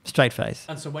 Straight face.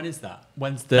 And so when is that?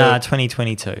 When's the...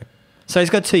 2022. So he's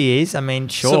got 2 years. Sure.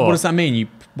 So what does that mean?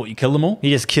 You kill them all? You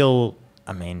just kill...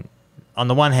 on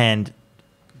the one hand,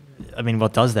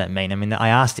 what does that mean? I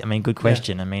asked... good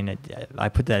question. Yeah. I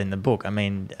put that in the book.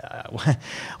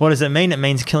 What does it mean? It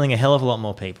means killing a hell of a lot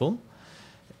more people.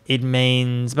 It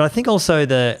means... But I think also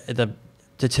the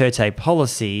Duterte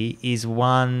policy is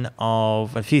one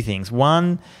of a few things.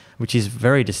 One, which is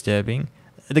very disturbing...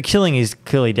 The killing is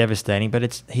clearly devastating,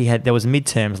 but there was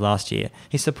midterms last year.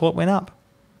 His support went up.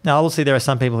 Now, obviously, there are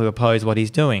some people who oppose what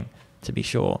he's doing, to be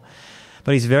sure,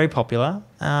 but he's very popular.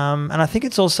 And I think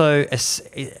it's also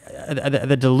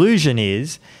the delusion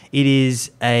is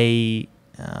you're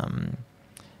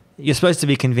supposed to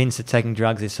be convinced that taking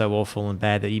drugs is so awful and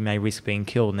bad that you may risk being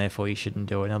killed, and therefore you shouldn't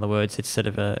do it. In other words, it's sort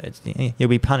of you'll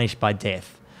be punished by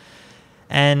death.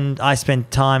 And I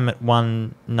spent time at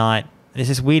one night. There's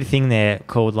this weird thing there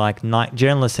called night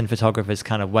journalists and photographers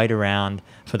kind of wait around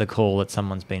for the call that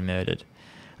someone's been murdered.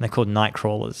 And they're called night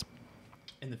crawlers.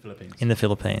 In the Philippines. In the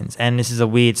Philippines. And this is a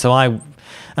weird... So I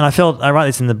write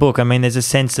this in the book. There's a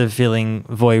sense of feeling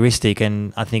voyeuristic,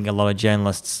 and I think a lot of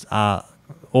journalists are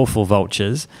awful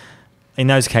vultures. In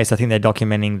those cases, I think they're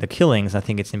documenting the killings. I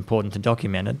think it's important to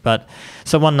document it. But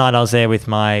so one night I was there with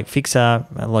my fixer,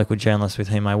 a local journalist with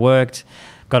whom I worked,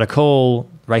 got a call,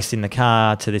 raced in the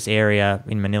car to this area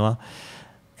in Manila,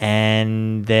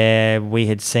 and there we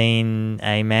had seen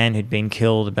a man who'd been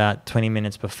killed about 20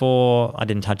 minutes before. I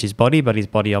didn't touch his body, but his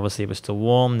body obviously was still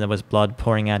warm. There was blood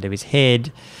pouring out of his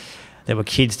head. There were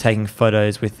kids taking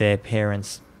photos with their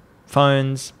parents'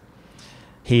 phones.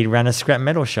 He ran a scrap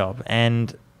metal shop,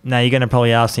 and Now, you're going to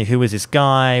probably ask me, who was this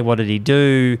guy? What did he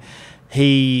do?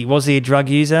 Was he a drug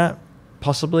user?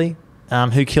 Possibly.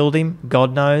 Who killed him?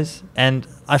 God knows. And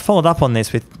I followed up on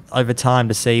this over time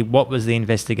to see what was the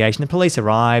investigation. The police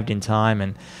arrived in time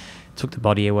and took the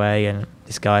body away, and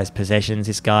this guy's possessions,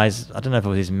 I don't know if it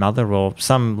was his mother or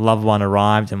some loved one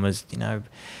arrived and was,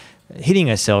 hitting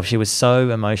herself. She was so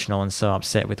emotional and so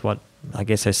upset with what, I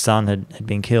guess, her son had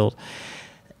been killed.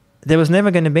 There was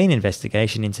never going to be an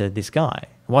investigation into this guy.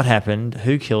 What happened,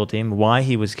 who killed him, why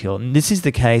he was killed. And this is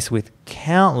the case with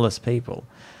countless people.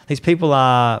 These people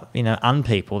are,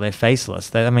 unpeople. They're faceless.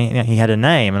 He had a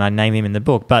name, and I name him in the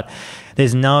book, but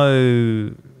there's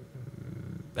no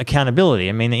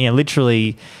accountability.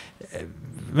 Literally,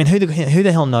 who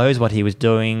the hell knows what he was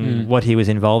doing, what he was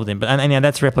involved in? But and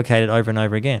that's replicated over and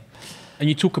over again. And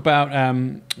you talk about,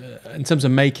 in terms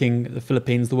of making the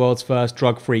Philippines the world's first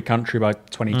drug-free country by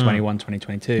 2021,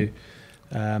 2022,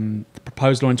 the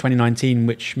proposed law in 2019,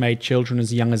 which made children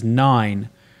as young as 9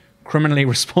 criminally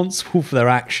responsible for their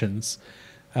actions,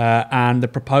 and the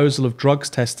proposal of drugs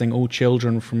testing all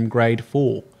children from grade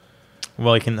 4.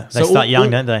 Well, they start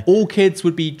young, don't they? All kids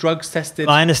would be drugs tested.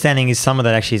 My understanding is some of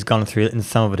that actually has gone through and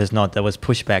some of it has not. There was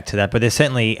pushback to that, but there's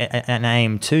certainly an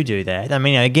aim to do that.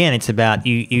 Again, it's about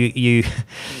you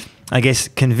I guess,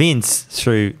 convince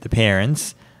through the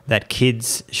parents that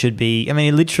kids should be...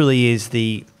 it literally is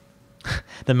the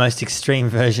most extreme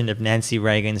version of Nancy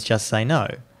Reagan's Just Say No.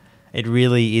 It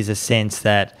really is a sense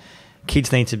that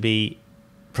kids need to be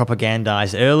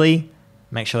propagandized early,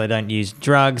 make sure they don't use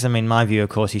drugs. My view, of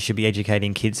course, you should be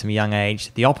educating kids from a young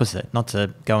age the opposite, not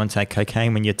to go and take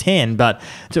cocaine when you're 10, but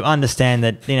to understand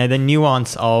that, the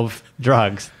nuance of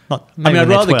drugs. I'd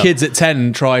rather kids at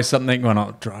 10 try something, well,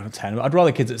 not at 10, but I'd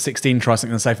rather kids at 16 try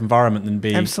something in a safe environment than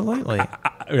be... Absolutely.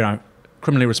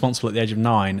 criminally responsible at the age of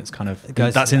 9. It's kind of...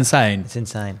 That's insane. It's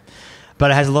insane.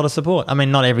 But it has a lot of support.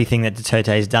 Not everything that Duterte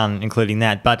has done, including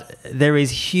that, but there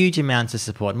is huge amounts of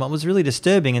support. And what was really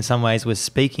disturbing in some ways was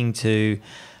speaking to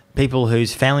people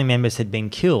whose family members had been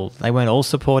killed. They weren't all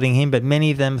supporting him, but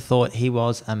many of them thought he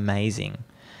was amazing,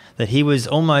 that he was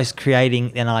almost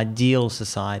creating an ideal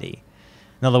society.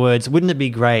 In other words, wouldn't it be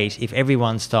great if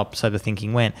everyone stopped, so the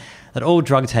thinking went, that all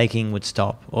drug taking would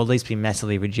stop, or at least be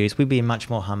massively reduced? We'd be a much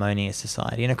more harmonious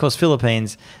society. And of course,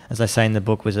 Philippines, as I say in the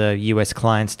book, was a US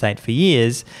client state for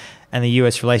years, and the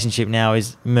US relationship now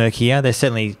is murkier. They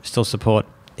certainly still support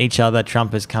each other.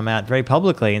 Trump has come out very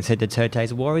publicly and said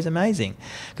Duterte's war is amazing.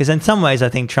 Because in some ways, I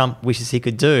think Trump wishes he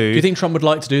could do... Do you think Trump would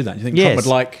like to do that? Do you think Trump would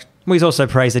like... Well, he's also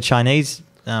praised the Chinese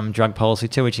drug policy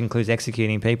too, which includes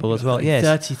executing people as well. Yes,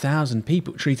 30,000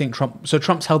 people. Do you think Trump? So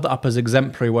Trump's held that up as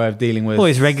exemplary way of dealing with. Well,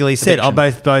 he's regularly said,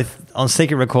 both on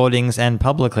secret recordings and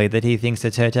publicly, that he thinks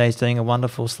Duterte is doing a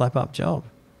wonderful slap-up job.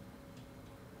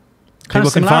 People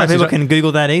can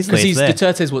Google that easily. Because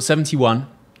Duterte's 71,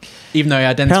 even though he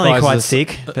identifies apparently quite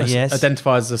sick, but yes,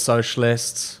 identifies as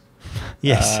socialists.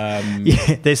 Yes,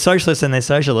 they're socialists and they're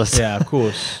socialists. Yeah, of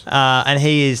course. And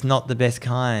he is not the best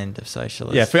kind of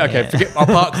socialist. Yeah, forget. I'll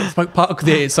park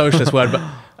the socialist word, but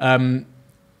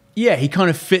he kind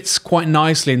of fits quite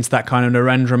nicely into that kind of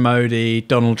Narendra Modi,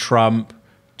 Donald Trump,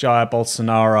 Jair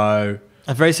Bolsonaro.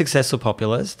 A very successful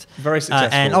populist. Very successful.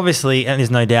 And obviously, and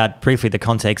there's no doubt, briefly, the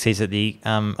context is that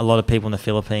a lot of people in the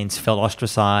Philippines felt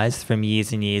ostracised from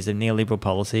years and years of neoliberal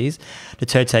policies.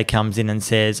 Duterte comes in and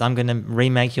says, I'm going to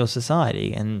remake your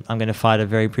society and I'm going to fight a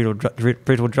very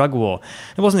brutal drug war.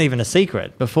 It wasn't even a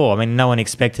secret before. No one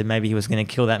expected maybe he was going to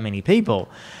kill that many people,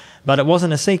 but it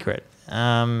wasn't a secret.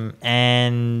 There's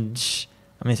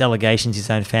allegations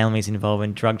his own family is involved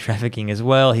in drug trafficking as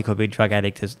well. He could be a drug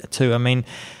addict too.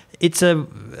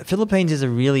 Philippines is a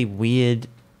really weird,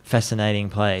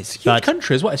 fascinating place. Huge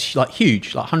country as well. It's like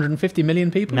huge, like 150 million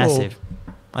people. Massive.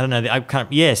 I don't know.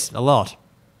 Yes, a lot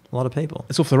of people.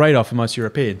 It's off the radar for most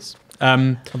Europeans.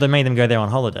 Many of them go there on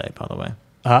holiday, by the way.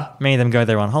 Many of them go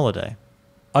there on holiday.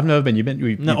 I've never been. You've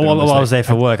been. No, I was there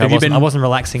for work. I wasn't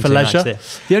relaxing for too leisure. Much there.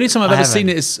 The only time I've ever seen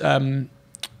it is.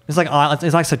 It's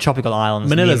like some tropical islands.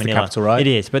 Manila's the capital, right? It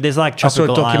is, but there's like tropical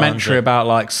islands. I saw a documentary about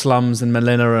like slums in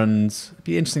Manila, and it'd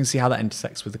be interesting to see how that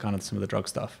intersects with the kind of some of the drug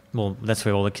stuff. Well, that's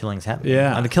where all the killings happen.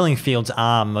 Yeah, and the killing fields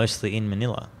are mostly in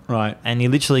Manila, right? And you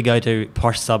literally go to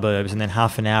posh suburbs, and then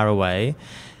half an hour away,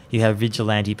 you have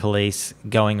vigilante police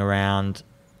going around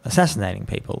assassinating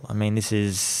people. This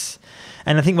is,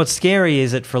 and I think what's scary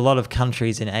is that for a lot of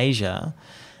countries in Asia,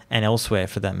 and elsewhere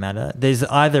for that matter, there's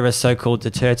either a so-called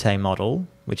Duterte model,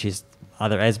 which is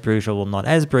either as brutal or not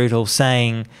as brutal,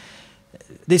 saying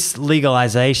this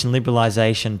legalization,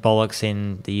 liberalization bollocks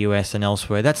in the US and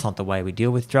elsewhere, that's not the way we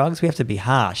deal with drugs. We have to be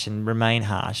harsh and remain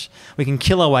harsh. We can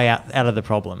kill our way out of the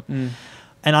problem.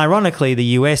 And ironically, the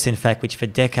US, in fact, which for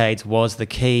decades was the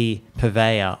key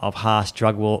purveyor of harsh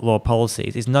drug law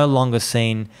policies, is no longer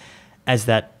seen as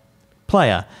that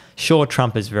player. Sure,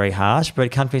 Trump is very harsh,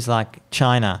 but countries like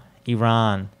China,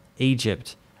 Iran,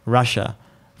 Egypt, Russia,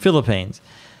 Philippines,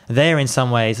 they're in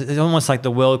some ways, it's almost like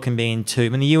the world can be in two. I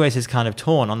mean, the US is kind of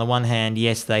torn. On the one hand,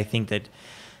 yes, they think that,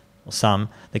 well,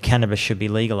 the cannabis should be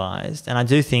legalized. And I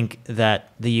do think that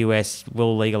the US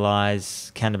will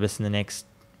legalize cannabis in the next,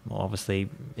 well, obviously,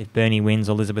 if Bernie wins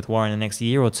or Elizabeth Warren in the next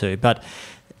year or two, but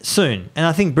soon. And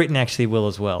I think Britain actually will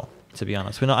as well, to be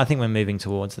honest. I think we're moving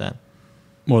towards that.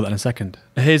 More than a second.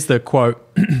 Here's the quote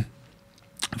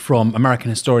from American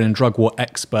historian and drug war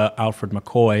expert Alfred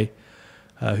McCoy,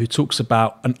 who talks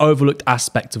about an overlooked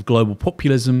aspect of global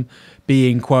populism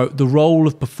being, quote, the role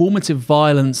of performative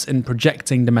violence in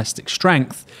projecting domestic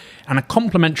strength and a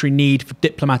complementary need for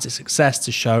diplomatic success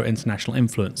to show international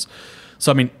influence.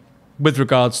 So, I mean, with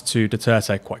regards to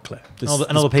Duterte, quite clear. And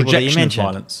all the people that you mentioned.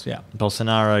 Violence, yeah.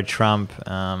 Bolsonaro, Trump,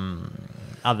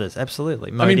 others, absolutely.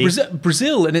 Modi. I mean,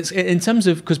 Brazil, and it's in terms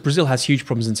of, because Brazil has huge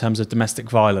problems in terms of domestic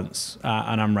violence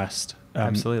and unrest.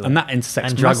 Absolutely. And that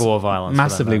intersects and drug war violence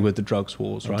massively with the drugs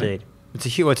wars, right? Indeed. It's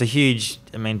a huge,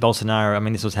 I mean, Bolsonaro, I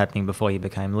mean, this was happening before he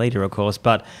became leader, of course,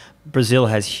 but Brazil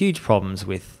has huge problems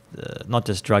with not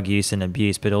just drug use and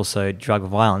abuse, but also drug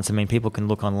violence. I mean, people can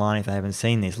look online if they haven't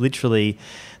seen this. Literally,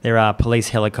 there are police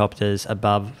helicopters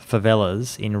above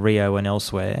favelas in Rio and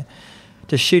elsewhere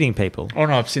just shooting people. Oh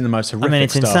no, I've seen the most horrific stuff. I mean,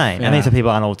 it's insane. Yeah. I mean, some people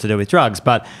aren't all to do with drugs,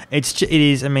 but it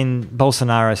is, I mean,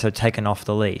 Bolsonaro has taken off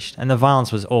the leash, and the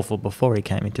violence was awful before he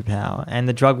came into power, and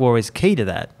the drug war is key to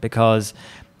that, because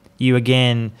you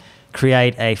again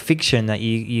create a fiction that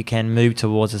you can move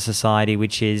towards a society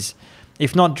which is,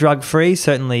 if not drug-free,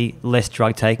 certainly less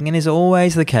drug-taking, and is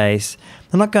always the case.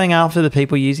 They're not going after the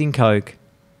people using coke,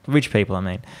 rich people, I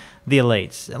mean, the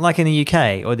elites, like in the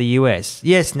UK or the US.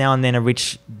 Yes, now and then a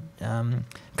rich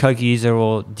coke user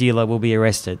or dealer will be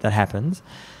arrested. That happens.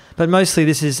 But mostly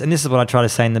this is what I try to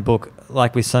say in the book,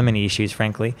 like with so many issues,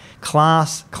 frankly,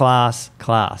 class, class,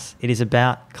 class. It is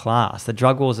about class. The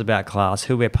drug war is about class.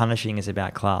 Who we're punishing is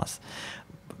about class.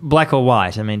 Black or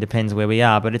white, I mean, depends where we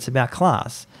are, but it's about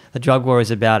class. The drug war is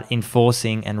about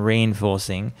enforcing and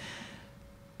reinforcing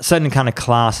certain kind of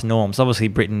class norms. Obviously,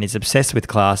 Britain is obsessed with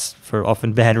class for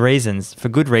often bad reasons, for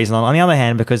good reason. On the other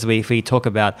hand, because if we talk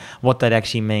about what that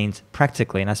actually means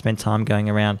practically, and I spent time going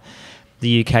around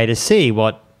the UK to see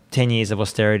what 10 years of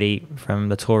austerity from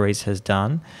the Tories has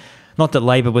done. Not that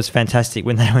Labor was fantastic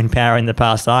when they were in power in the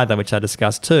past either, which I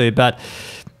discussed too, but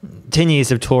 10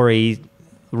 years of Tory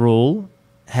rule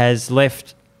has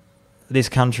left this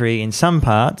country in some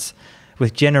parts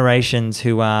with generations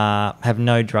who have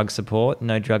no drug support,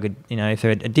 no drug, if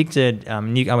they're addicted.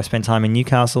 I spent time in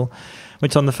Newcastle,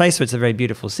 which on the face of it's a very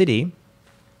beautiful city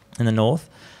in the north,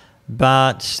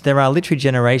 but there are literally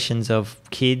generations of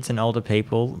kids and older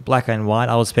people, black and white.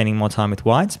 I was spending more time with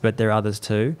whites, but there are others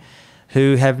too,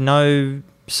 who have no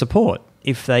support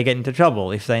if they get into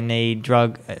trouble, if they need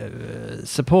drug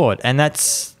support, and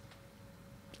that's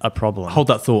a problem. Hold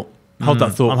that thought. Hold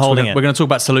that thought. I'm holding it. We're going to talk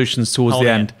about solutions towards the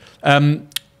end.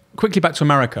 Quickly back to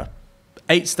America.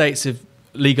 8 states have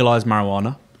legalized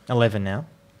marijuana. 11 now.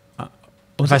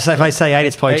 If I say 8,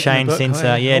 it's probably changed since.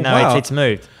 Wow. It's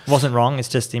moved. Wasn't wrong. It's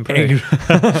just improved.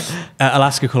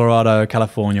 Alaska, Colorado,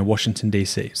 California, Washington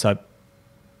D.C. So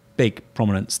big,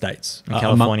 prominent states. And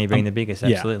California being the biggest,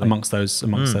 absolutely. Yeah, amongst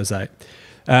those 8.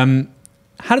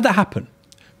 How did that happen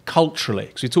culturally?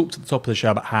 Because we talked at the top of the show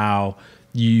about how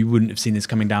you wouldn't have seen this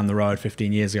coming down the road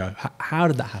 15 years ago. How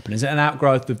did that happen? Is it an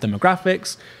outgrowth of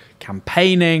demographics,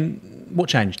 campaigning? What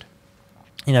changed?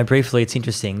 Briefly, it's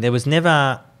interesting. There was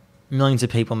never millions of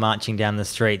people marching down the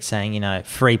street saying,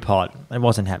 free pot. It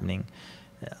wasn't happening.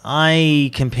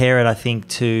 I compare it, I think,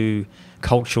 to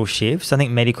cultural shifts. I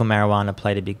think medical marijuana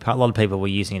played a big part. A lot of people were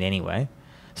using it anyway.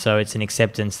 So it's an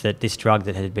acceptance that this drug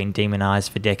that had been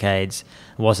demonized for decades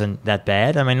wasn't that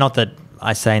bad. I mean, not that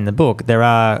I say in the book, there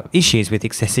are issues with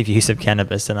excessive use of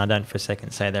cannabis, and I don't for a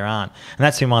second say there aren't. And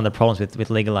that's been one of the problems with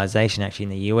legalization actually in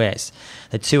the US,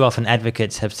 that too often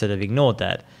advocates have sort of ignored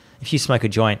that. If you smoke a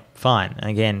joint, fine. And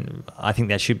again, I think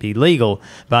that should be legal,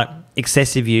 but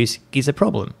excessive use is a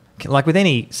problem, like with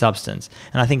any substance.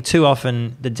 And I think too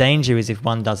often the danger is if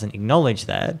one doesn't acknowledge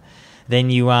that, then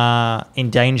you are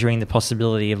endangering the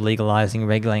possibility of legalizing,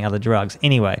 regulating other drugs.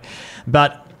 Anyway,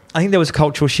 but I think there was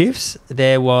cultural shifts.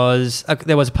 There was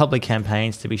public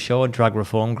campaigns, to be sure, drug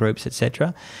reform groups,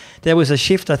 etc. There was a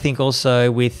shift, I think,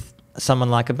 also with someone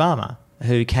like Obama,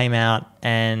 who came out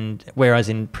and, whereas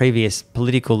in previous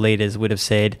political leaders would have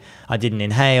said, I didn't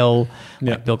inhale,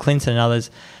 like Bill Clinton and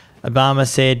others, Obama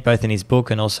said, both in his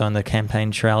book and also on the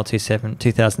campaign trail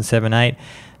 2007-8,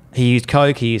 he used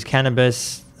coke, he used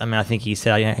cannabis. I mean, I think he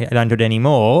said, I don't do it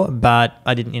anymore, but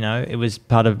I didn't, it was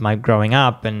part of my growing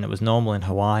up and it was normal in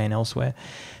Hawaii and elsewhere.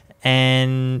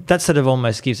 And that sort of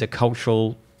almost gives a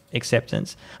cultural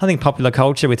acceptance. I think popular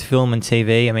culture with film and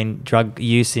TV, I mean, drug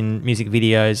use in music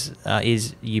videos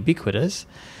is ubiquitous.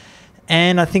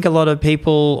 And I think a lot of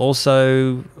people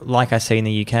also, like I see in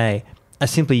the UK, are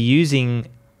simply using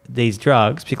these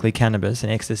drugs, particularly cannabis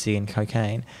and ecstasy and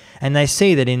cocaine, and they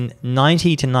see that in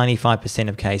 90 to 95%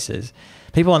 of cases,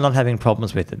 people are not having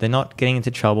problems with it. They're not getting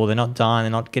into trouble. They're not dying.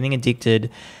 They're not getting addicted.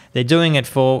 They're doing it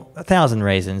for 1,000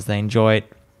 reasons. They enjoy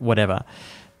it, whatever.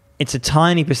 It's a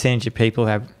tiny percentage of people who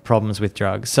have problems with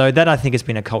drugs. So that, I think, has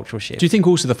been a cultural shift. Do you think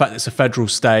also the fact that it's a federal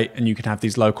state and you can have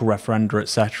these local referenda,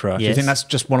 etc., do you think that's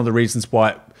just one of the reasons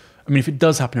why... I mean, if it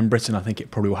does happen in Britain, I think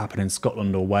it probably will happen in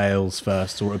Scotland or Wales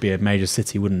first, or it would be a major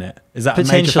city, wouldn't it? Is that a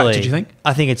major factor, do you think?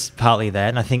 I think it's partly that,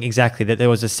 and I think exactly that there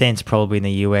was a sense probably in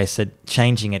the US that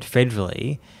changing it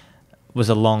federally was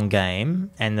a long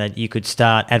game, and that you could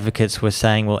start, advocates were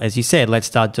saying, well, as you said, let's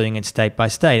start doing it state by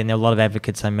state. And there are a lot of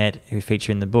advocates I met who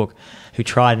feature in the book who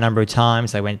tried a number of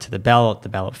times. They went to the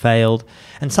ballot failed,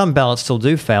 and some ballots still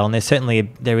do fail, and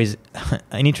there is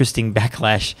an interesting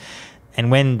backlash. And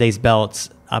when these ballots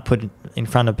are put in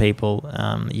front of people,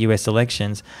 US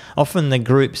elections, often the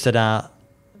groups that are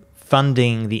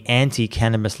funding the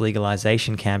anti-cannabis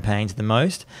legalization campaigns the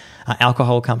most are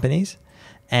alcohol companies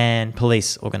and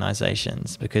police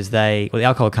organisations, because the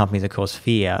alcohol companies, of course,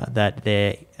 fear that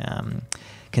their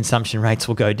consumption rates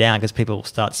will go down because people will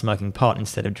start smoking pot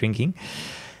instead of drinking.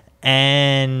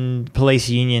 And police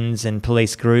unions and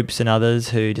police groups and others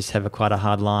who just have quite a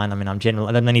hard line. I mean, I don't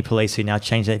know many police who now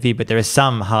change that view, but there are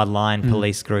some hard line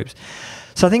police groups.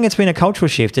 So I think it's been a cultural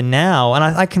shift. And now, and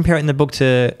I compare it in the book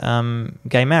to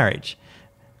gay marriage,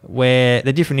 where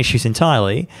they're different issues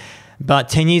entirely. But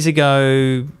 10 years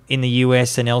ago in the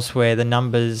US and elsewhere,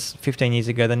 15 years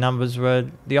ago, the numbers were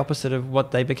the opposite of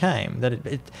what they became.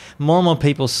 That more and more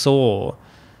people saw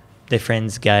their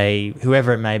friends gay,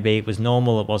 whoever it may be. It was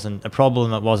normal. It wasn't a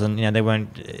problem. It wasn't, they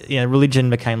weren't, religion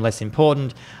became less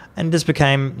important and it just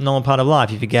became a normal part of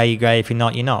life. If you're gay, you're gay. If you're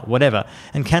not, you're not, whatever.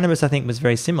 And cannabis, I think, was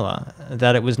very similar,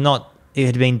 that it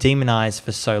had been demonized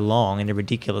for so long in a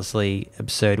ridiculously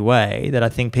absurd way that I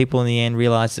think people in the end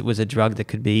realized it was a drug that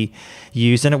could be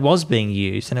used, and it was being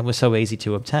used, and it was so easy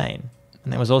to obtain.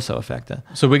 And that was also a factor.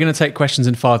 So we're going to take questions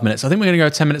in 5 minutes. I think we're going to go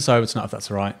 10 minutes over tonight, if that's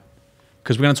all right.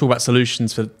 Because we're going to talk about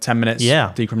solutions for 10 minutes,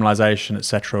 decriminalisation,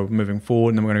 etc., moving forward,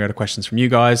 and then we're going to go to questions from you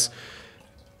guys.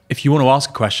 If you want to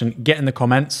ask a question, get in the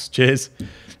comments. Cheers.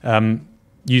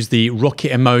 Use the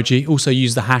rocket emoji. Also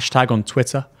use the hashtag on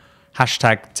Twitter,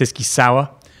 hashtag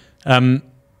 #TiskiSour.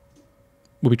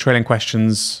 We'll be trailing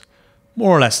questions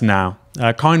more or less now.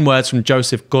 Kind words from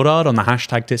Joseph Goddard on the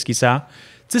hashtag #TiskiSour.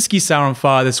 TiskiSour on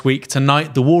fire this week.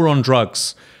 Tonight, the war on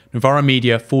drugs. Novara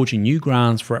Media forging new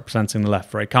grounds for representing the left.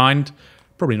 Very kind.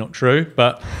 Probably not true,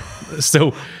 but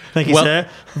still. Thank you, sir.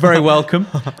 Very welcome.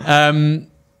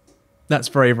 That's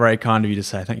very, very kind of you to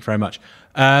say. Thank you very much.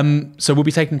 So we'll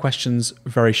be taking questions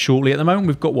very shortly. At the moment,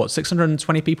 we've got,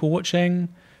 620 people watching?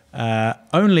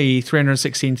 Only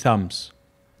 316 thumbs.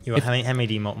 How many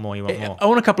do you want more? I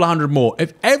want a couple of hundred more.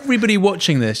 If everybody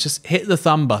watching this just hit the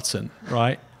thumb button,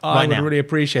 right? I would really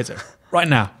appreciate it. Right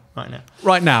now.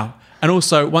 And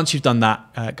also, once you've done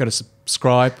that, go to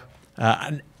subscribe.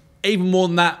 And even more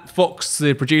than that, Fox,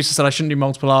 the producer, said I shouldn't do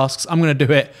multiple asks. I'm going to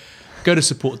do it. Go to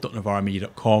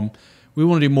support.novaramedia.com. We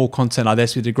want to do more content like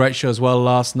this. We did a great show as well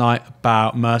last night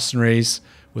about mercenaries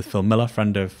with Phil Miller,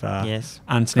 friend of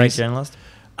Antony's. Great journalist.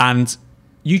 And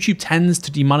YouTube tends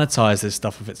to demonetize this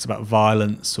stuff if it's about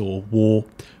violence or war.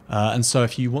 And so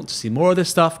if you want to see more of this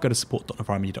stuff, go to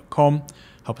support.novaramedia.com.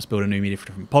 Help us build a new media for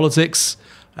different politics.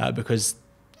 Because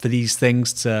for these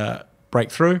things to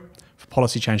break through, for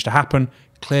policy change to happen,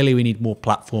 clearly we need more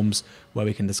platforms where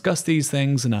we can discuss these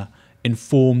things in an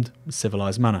informed,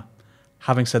 civilized manner.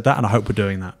 Having said that, and I hope we're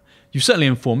doing that, you've certainly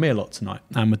informed me a lot tonight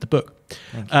and with the book.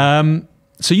 Thank you.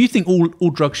 So you think all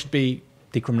drugs should be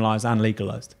decriminalised and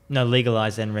legalised? No,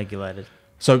 legalised and regulated.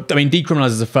 So, I mean, decriminalised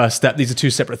is the first step. These are two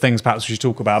separate things perhaps we should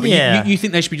talk about. But you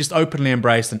think they should be just openly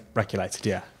embraced and regulated,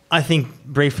 yeah? I think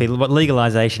briefly what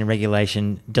legalisation and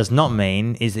regulation does not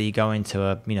mean is that you go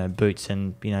into Boots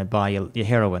and buy your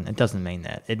heroin. It doesn't mean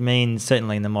that. It means,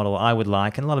 certainly in the model I would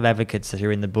like, and a lot of advocates that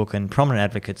are in the book and prominent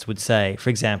advocates would say, for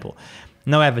example,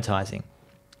 no advertising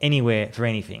anywhere for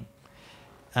anything.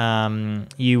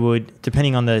 You would,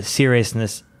 depending on the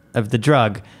seriousness of the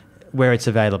drug, where it's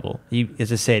available. As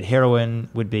I said, heroin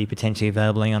would be potentially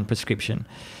available on prescription.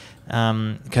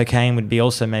 Cocaine would be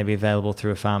also maybe available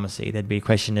through a pharmacy. There'd be a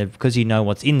question of, because you know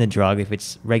what's in the drug, if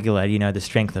it's regulated, you know the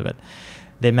strength of it.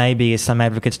 There may be, as some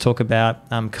advocates talk about,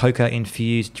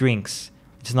 coca-infused drinks.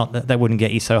 It's not that wouldn't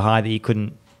get you so high that you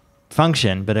couldn't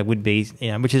function, but it would be,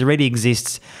 which already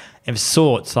exists of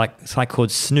sorts, it's like called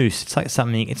snus.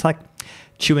 It's like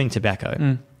chewing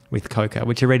tobacco with coca,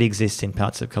 which already exists in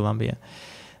parts of Colombia.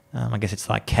 I guess it's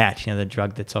like cat, the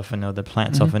drug that's often, or the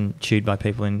plant's often chewed by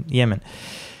people in Yemen.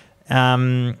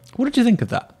 What did you think of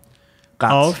that?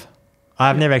 I've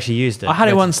never actually used it. I had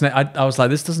it once, and I was like,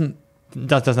 this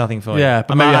does nothing for you. Yeah,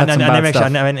 but maybe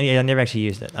I never actually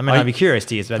used it. I mean, I'd be curious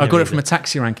to use it. I got it from a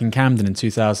taxi rank in Camden in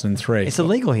 2003. It's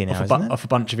illegal here now, isn't it? Off a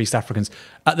bunch of East Africans.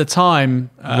 At the time...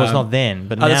 it was not then,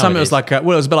 but now at the time it was like... it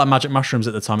was a bit like magic mushrooms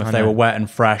at the time. If they were wet and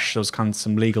fresh, there was kind of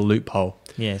some legal loophole.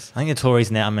 Yes. I think the Tories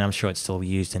now, I'm sure it's still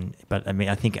used, but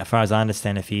I think as far as I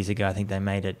understand, a few years ago, I think they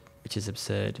made it, which is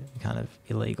absurd, kind of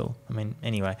illegal.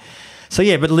 Anyway. So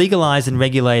yeah, but legalised and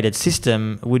regulated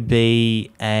system would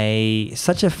be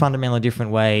such a fundamentally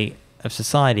different way of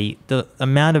society. The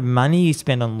amount of money you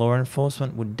spend on law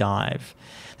enforcement would dive.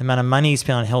 The amount of money you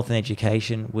spend on health and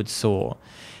education would soar.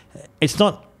 It's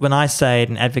not, when I say it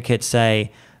and advocates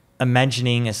say,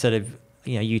 imagining a sort of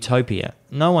utopia.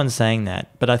 No one's saying that.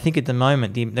 But I think at the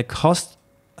moment, the cost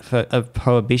of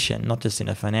prohibition, not just in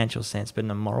a financial sense, but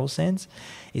in a moral sense,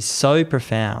 is so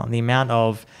profound. The amount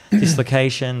of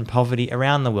dislocation, poverty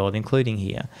around the world, including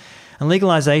here. And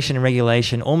legalization and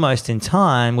regulation almost in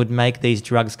time would make these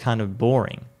drugs kind of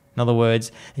boring. In other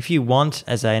words, if you want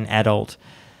as an adult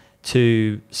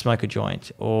to smoke a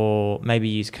joint or maybe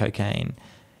use cocaine,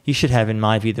 you should have, in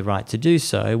my view, the right to do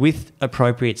so with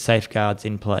appropriate safeguards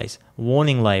in place.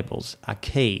 Warning labels are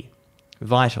key,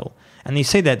 vital. And you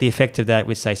see that the effect of that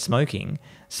with, say, smoking,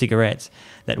 cigarettes,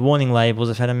 that warning labels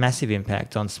have had a massive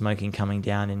impact on smoking coming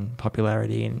down in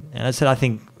popularity. And I said, I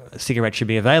think cigarettes should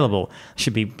be available,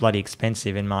 should be bloody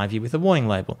expensive, in my view, with a warning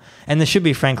label. And there should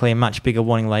be, frankly, a much bigger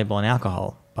warning label on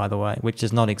alcohol, by the way, which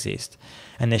does not exist.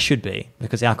 And there should be,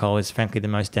 because alcohol is, frankly, the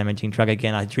most damaging drug.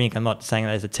 Again, I'm not saying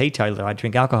that as a teetotaler, I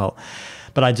drink alcohol.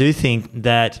 But I do think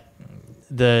that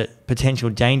the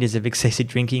potential dangers of excessive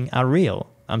drinking are real.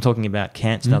 I'm talking about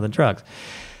cancer and other drugs.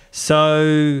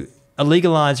 So a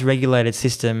legalised, regulated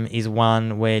system is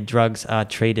one where drugs are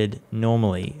treated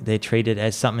normally. They're treated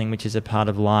as something which is a part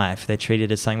of life. They're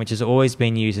treated as something which has always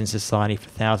been used in society for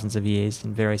thousands of years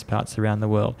in various parts around the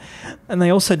world. And they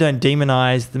also don't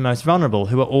demonise the most vulnerable,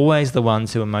 who are always the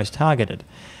ones who are most targeted.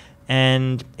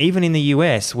 And even in the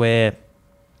US, where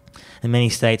in many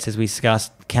states, as we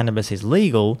discussed, cannabis is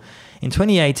legal, in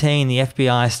 2018, the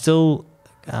FBI still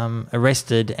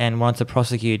arrested and wanted to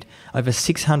prosecute over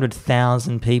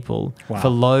 600,000 people for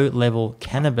low-level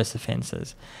cannabis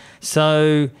offences.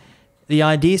 So the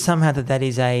idea somehow that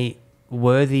is a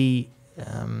worthy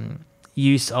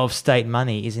use of state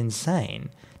money is insane.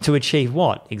 To achieve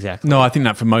what exactly? No, I think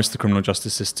that for most of the criminal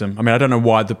justice system. I don't know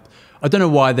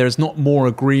why there is not more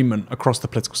agreement across the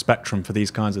political spectrum for these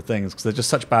kinds of things, because they're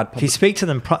just such bad. If you speak to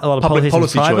them, a lot of public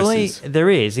politicians policy privately, choices. there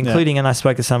is, including, and I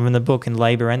spoke to some in the book, in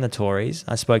Labor and the Tories.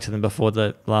 I spoke to them before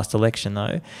the last election,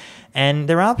 though, and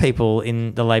there are people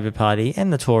in the Labor Party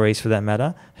and the Tories, for that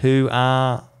matter, who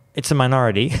are, it's a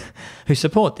minority, who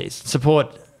support this,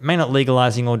 may not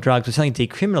legalising all drugs, but certainly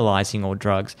decriminalising all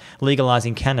drugs,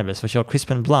 legalising cannabis. For sure,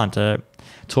 Crispin Blunt, a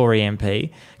Tory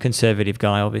MP, conservative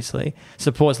guy obviously,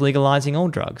 supports legalising all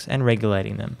drugs and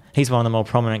regulating them. He's one of the more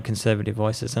prominent conservative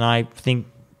voices. And I think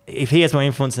if he has more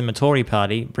influence than the Tory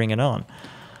party, bring it on.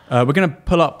 We're going to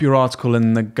pull up your article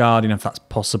in The Guardian, if that's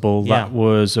possible. Yeah. That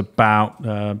was about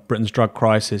Britain's drug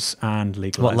crisis and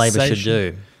legalisation. What Labor should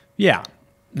do. Yeah.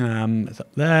 It's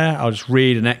up there. I'll just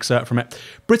read an excerpt from it.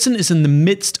 Britain is in the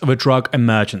midst of a drug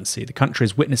emergency. The country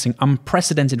is witnessing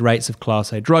unprecedented rates of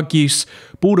Class A drug use.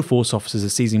 Border Force officers are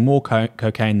seizing more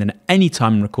cocaine than at any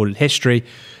time in recorded history.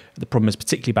 The problem is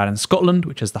particularly bad in Scotland,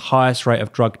 which has the highest rate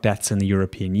of drug deaths in the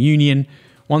European Union.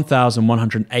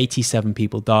 1,187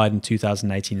 people died in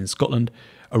 2018 in Scotland,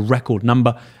 a record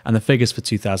number, and the figures for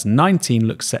 2019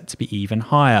 look set to be even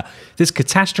higher. This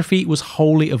catastrophe was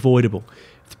wholly avoidable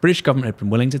if the British government had been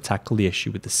willing to tackle the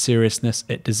issue with the seriousness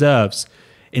it deserves.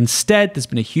 Instead, there's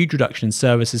been a huge reduction in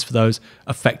services for those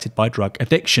affected by drug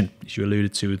addiction, as you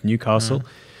alluded to with Newcastle.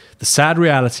 The sad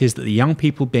reality is that the young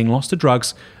people being lost to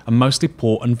drugs are mostly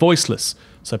poor and voiceless,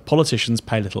 so politicians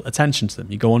pay little attention to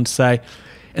them. You go on to say,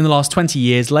 in the last 20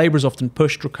 years, Labour has often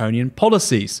pushed draconian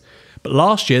policies. But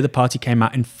last year, the party came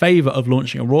out in favour of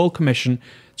launching a royal commission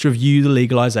to review the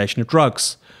legalisation of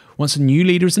drugs. Once a new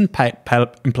leader is in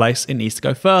place, it needs to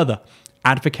go further.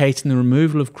 advocating the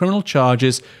removal of criminal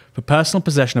charges for personal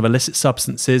possession of illicit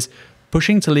substances,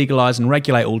 pushing to legalise and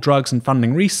regulate all drugs, and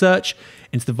funding research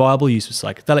into the viable use of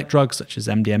psychedelic drugs such as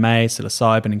MDMA,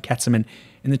 psilocybin and ketamine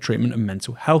in the treatment of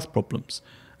mental health problems.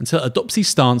 Until it adopts these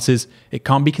stances, it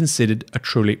can't be considered a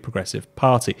truly progressive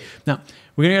party. Now,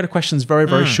 we're going to go to questions very,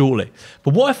 very shortly.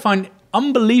 But what I find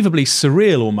unbelievably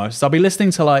surreal almost is I'll be listening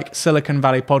to like Silicon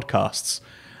Valley podcasts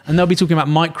and they'll be talking about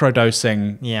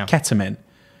microdosing ketamine.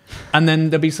 And then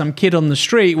there'll be some kid on the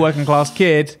street, working class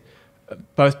kid,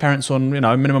 both parents on,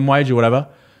 minimum wage or whatever,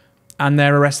 and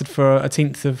they're arrested for a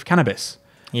tenth of cannabis.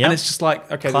 Yep. And it's just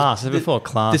like, okay,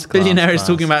 this billionaire is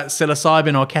talking about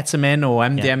psilocybin or ketamine or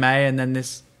MDMA, and then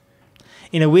this...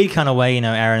 In a weird kind of way,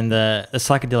 Aaron, the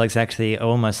psychedelics actually are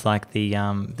almost like the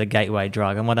gateway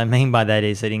drug. And what I mean by that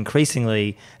is that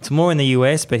increasingly, it's more in the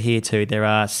US, but here too, there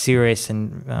are serious,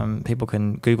 and people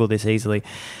can Google this easily,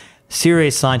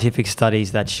 serious scientific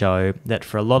studies that show that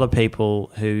for a lot of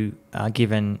people who are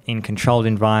given in controlled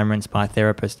environments by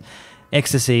therapists,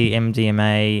 ecstasy,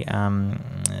 MDMA,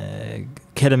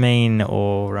 ketamine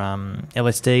or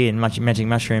LSD and magic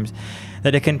mushrooms,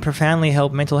 that it can profoundly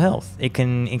help mental health. It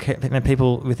can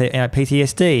people with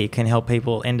PTSD. It can help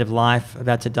people end of life,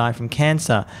 about to die from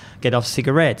cancer, get off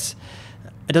cigarettes.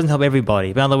 It doesn't help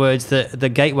everybody. But in other words, the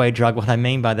gateway drug, what I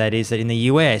mean by that is that in the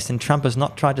US, and Trump has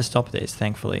not tried to stop this,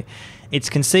 thankfully, it's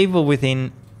conceivable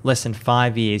within less than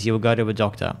 5 years, you will go to a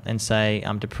doctor and say,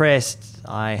 I'm depressed,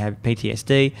 I have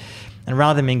PTSD, and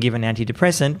rather than being given an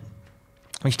antidepressant,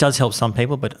 which does help some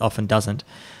people but often doesn't,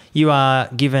 you are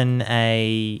given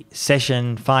a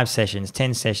session, 5 sessions,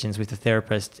 10 sessions with a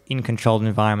therapist in controlled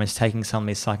environments taking some of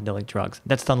these psychedelic drugs.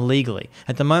 That's done legally.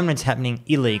 At the moment, it's happening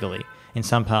illegally in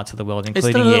some parts of the world, including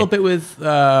It's done a little bit with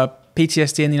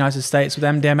PTSD in the United States with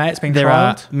MDMA. It's been trialled. There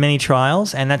are many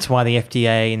trials, and that's why the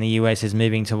FDA in the US is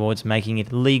moving towards making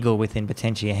it legal within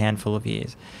potentially a handful of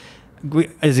years.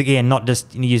 As again, not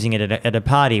just using it at a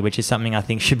party, which is something I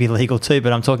think should be legal too,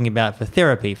 but I'm talking about for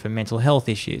therapy, for mental health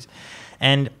issues.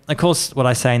 And of course, what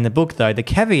I say in the book, though, the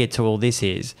caveat to all this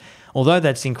is, although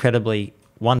that's incredibly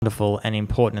wonderful and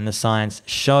important and the science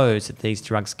shows that these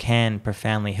drugs can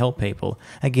profoundly help people,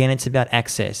 again, it's about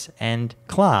access and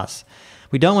class.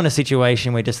 We don't want a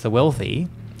situation where just the wealthy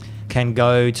can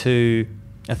go to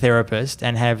a therapist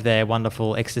and have their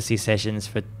wonderful ecstasy sessions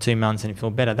for 2 months and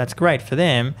feel better. That's great for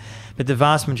them, but the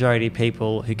vast majority of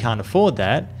people who can't afford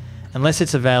that, unless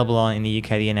it's available in the UK,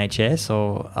 the NHS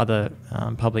or other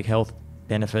public health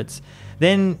benefits,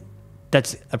 then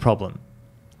that's a problem.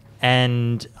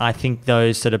 And I think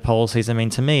those sort of policies, I mean,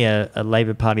 to me, a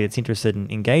Labor Party that's interested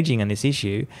in engaging on this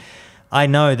issue, I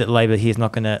know that Labor here is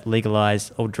not going to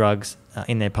legalise all drugs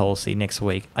in their policy next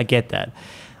week. I get that.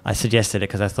 I suggested it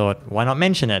because I thought, why not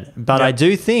mention it? But I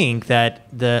do think that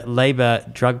the Labor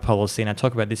drug policy, and I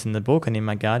talk about this in the book and in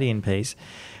my Guardian piece,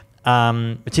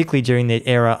 particularly during the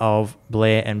era of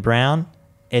Blair and Brown,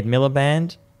 Ed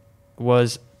Miliband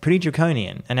was pretty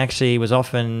draconian and actually was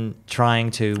often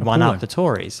trying to one-up the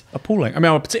Tories. Appalling. I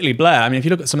mean, particularly Blair. I mean, if you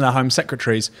look at some of the Home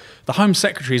Secretaries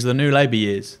of the new Labour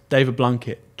years, David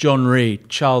Blunkett, John Reid,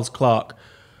 Charles Clarke,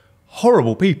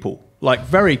 horrible people, like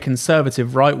very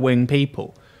conservative right-wing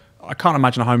people. I can't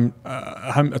imagine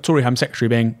a Tory Home Secretary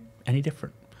being any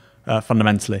different,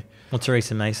 fundamentally. Well,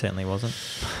 Theresa May certainly wasn't.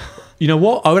 You know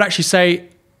what? I would actually say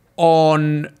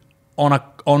on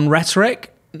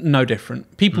rhetoric, no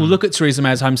different. People look at Theresa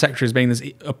May as Home Secretary as being this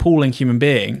appalling human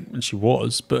being, and she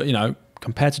was, but,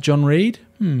 compared to John Reid,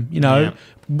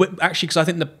 actually, because I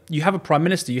think that you have a Prime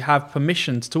Minister, you have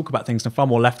permission to talk about things in a far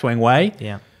more left-wing way.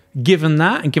 Yeah. Given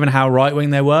that, and given how right-wing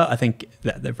they were, I think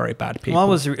that they're very bad people.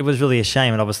 Well, it was really a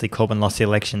shame, and obviously Corbyn lost the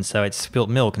election, so it's spilt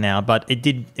milk now, but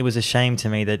it was a shame to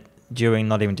me that during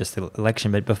not even just the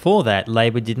election, but before that,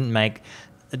 Labor didn't make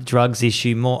the drugs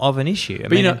issue more of an issue.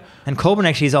 And Corbyn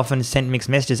actually has often sent mixed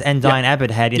messages, and Diane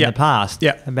Abbott had in the past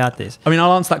about this. I mean,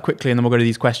 I'll answer that quickly, and then we'll go to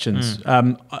these questions.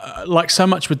 Like so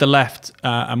much with the left,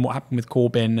 and what happened with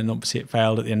Corbyn, and obviously it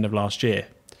failed at the end of last year.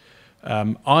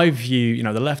 I view,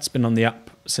 the left's been on the up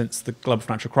since the global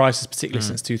financial crisis, particularly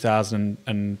since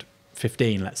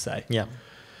 2015, let's say. Yeah.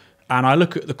 And I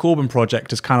look at the Corbyn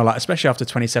project as kind of like, especially after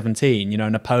 2017,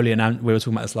 Napoleon, we were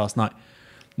talking about this last night,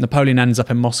 Napoleon ends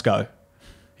up in Moscow,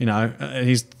 and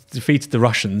he's defeated the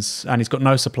Russians and he's got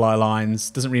no supply lines,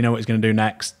 doesn't really know what he's going to do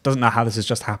next, doesn't know how this has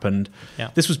just happened.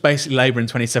 Yeah. This was basically Labour in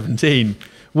 2017.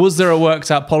 Was there a worked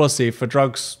out policy for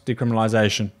drugs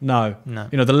decriminalisation? No.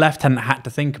 The left hadn't had to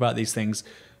think about these things.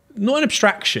 Not an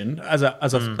abstraction, as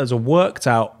a worked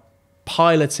out,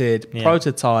 piloted,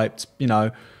 prototyped,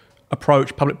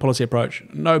 approach, public policy approach.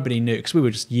 Nobody knew because we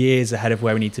were just years ahead of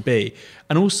where we need to be.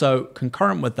 And also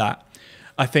concurrent with that,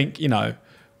 I think,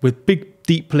 with big,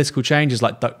 deep political changes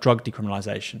like drug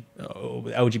decriminalisation or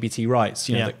LGBT rights,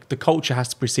 the culture has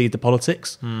to precede the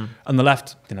politics. And the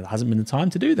left, there hasn't been the time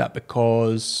to do that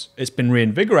because it's been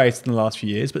reinvigorated in the last few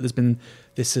years, but there's been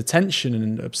this attention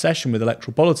and obsession with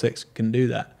electoral politics can do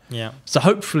that. Yeah. So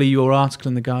hopefully your article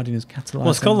in The Guardian is catalysing. Well,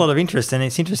 it's got a lot of interest, and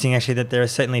it's interesting actually that there are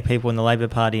certainly people in the Labor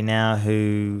Party now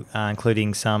who,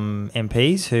 including some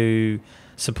MPs, who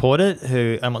support it,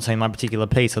 who, I'm not saying my particular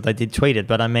piece, or they did tweet it,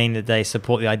 but I mean that they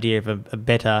support the idea of a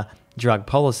better drug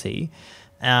policy.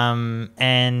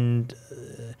 And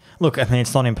look, I mean,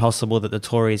 it's not impossible that the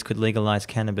Tories could legalise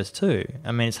cannabis too.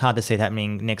 I mean, it's hard to see it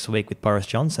happening next week with Boris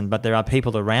Johnson, but there are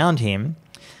people around him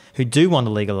who do want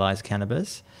to legalise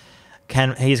cannabis.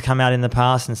 He's come out in the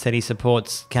past and said he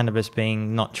supports cannabis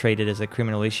being not treated as a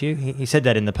criminal issue. He said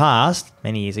that in the past,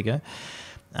 many years ago.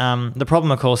 The problem,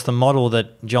 of course, the model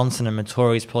that Johnson and the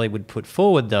Tories probably would put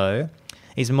forward, though,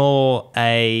 is more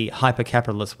a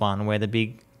hyper-capitalist one where the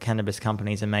big cannabis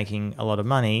companies are making a lot of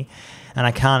money. And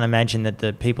I can't imagine that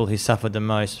the people who suffered the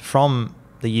most from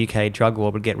the UK drug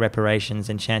war would get reparations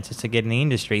and chances to get in the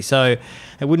industry. So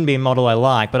it wouldn't be a model I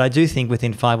like. But I do think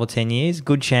within 5 or 10 years,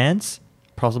 good chance,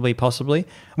 possibly,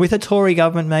 with a Tory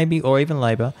government maybe, or even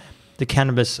Labor, the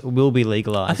cannabis will be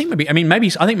legalised. I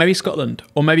think maybe Scotland,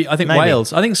 or maybe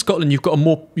Wales. I think Scotland, you've got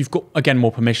again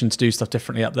more permission to do stuff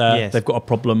differently up there. Yes. They've got a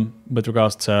problem with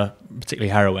regards to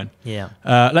particularly heroin. Yeah.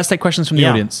 Let's take questions from the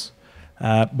audience.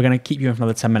 We're going to keep you in for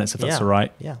another 10 minutes if that's all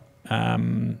right. Yeah.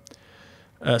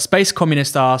 Space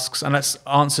Communist asks, and let's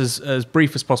answer as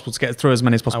brief as possible to get through as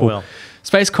many as possible. I will.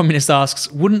 Space Communist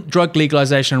asks, wouldn't drug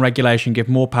legalisation and regulation give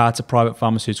more power to private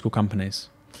pharmaceutical companies?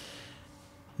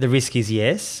 The risk is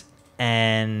yes,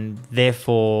 and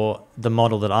therefore the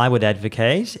model that I would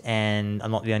advocate, and I'm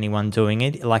not the only one doing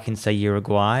it, like in, say,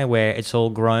 Uruguay, where it's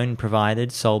all grown,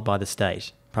 provided, sold by the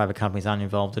state. Private companies aren't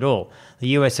involved at all. The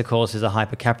US, of course, is a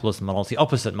hyper-capitalist model. It's the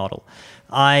opposite model.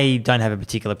 I don't have a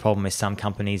particular problem with some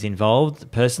companies involved,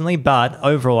 personally, but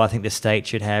overall I think the state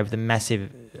should have the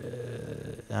massive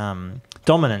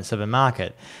dominance of a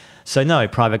market. So no,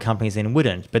 private companies then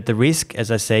wouldn't. But the risk,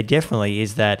 as I say, definitely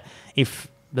is that if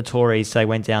the Tories, say,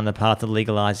 went down the path of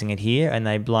legalising it here and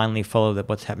they blindly follow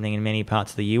what's happening in many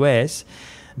parts of the US,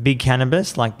 big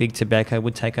cannabis, like big tobacco,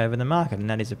 would take over the market, and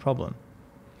that is a problem.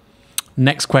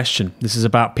 Next question. This is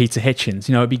about Peter Hitchens.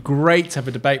 It'd be great to have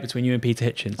a debate between you and Peter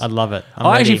Hitchens. I'd love it.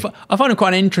 I find him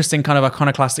quite an interesting kind of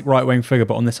iconoclastic right-wing figure,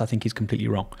 but on this I think he's completely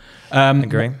wrong.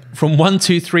 Agree. From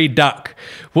 123 Duck,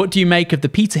 what do you make of the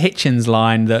Peter Hitchens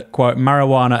line that, quote,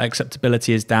 marijuana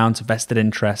acceptability is down to vested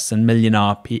interests and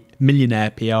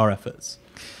millionaire PR efforts?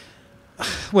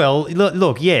 Well,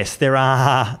 look, yes, there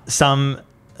are some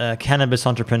cannabis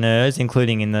entrepreneurs,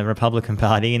 including in the Republican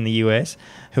Party in the US,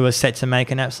 who are set to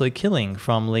make an absolute killing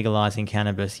from legalising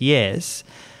cannabis, yes.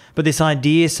 But this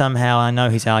idea somehow, I know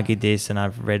he's argued this, and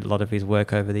I've read a lot of his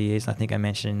work over the years, I think I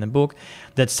mentioned in the book,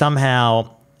 that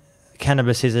somehow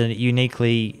cannabis is a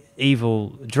uniquely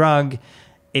evil drug.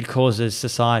 It causes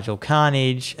societal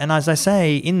carnage. And as I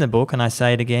say in the book, and I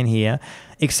say it again here,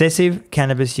 excessive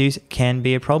cannabis use can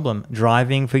be a problem.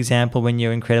 Driving, for example, when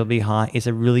you're incredibly high is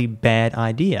a really bad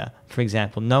idea, for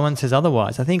example. No one says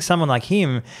otherwise. I think someone like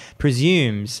him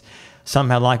presumes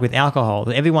somehow, like with alcohol,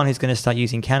 that everyone who's going to start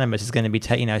using cannabis is going to be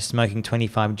smoking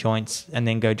 25 joints and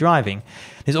then go driving.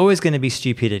 There's always going to be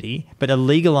stupidity, but a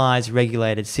legalized,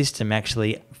 regulated system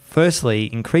actually,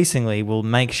 firstly, increasingly will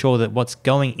make sure that what's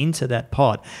going into that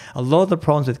pot, a lot of the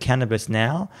problems with cannabis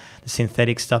now, the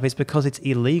synthetic stuff, is because it's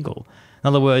illegal. In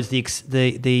other words,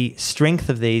 the strength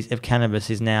of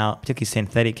cannabis is now, particularly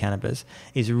synthetic cannabis,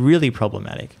 is really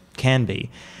problematic, can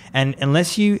be. And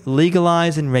unless you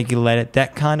legalise and regulate it,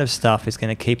 that kind of stuff is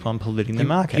going to keep on polluting the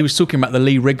market. He was talking about the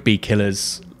Lee Rigby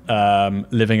killers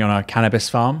living on a cannabis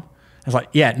farm. I was like,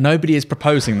 yeah, nobody is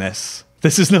proposing this.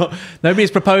 Nobody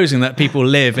is proposing that people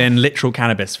live in literal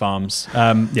cannabis farms.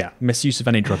 Misuse of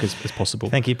any drug is possible.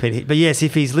 Thank you, Pete. But yes,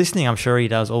 if he's listening, I'm sure he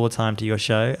does all the time to your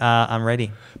show. I'm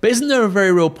ready. But isn't there a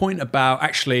very real point about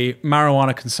actually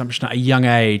marijuana consumption at a young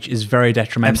age is very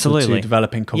detrimental to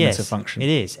developing cognitive function? It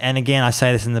is. And again, I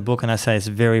say this in the book, and I say this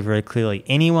very, very clearly.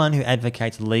 Anyone who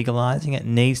advocates legalising it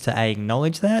needs to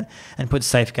acknowledge that and put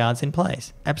safeguards in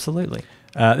place. Absolutely.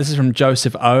 This is from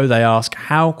Joseph O. They ask,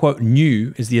 how, quote,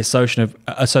 new is the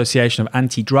association of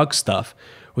anti-drug stuff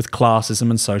with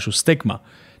classism and social stigma?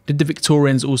 Did the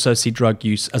Victorians also see drug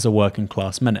use as a working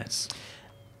class menace?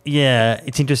 Yeah,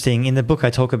 it's interesting. In the book, I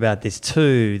talk about this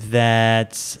too,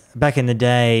 that back in the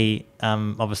day,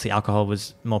 obviously alcohol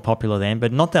was more popular then,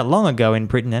 but not that long ago in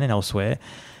Britain and elsewhere,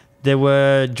 there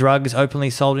were drugs openly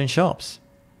sold in shops.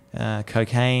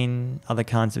 cocaine, other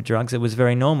kinds of drugs. It was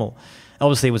very normal.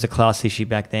 Obviously, it was a class issue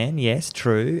back then, yes,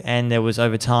 true. And there was,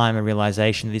 over time, a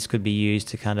realisation that this could be used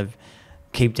to kind of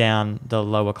keep down the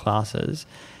lower classes.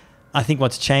 I think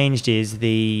what's changed is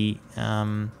the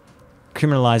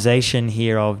criminalisation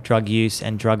here of drug use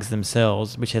and drugs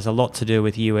themselves, which has a lot to do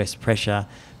with US pressure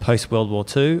post-World War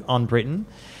II on Britain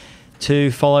to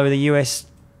follow the US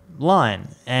line.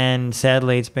 And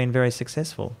sadly, it's been very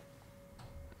successful.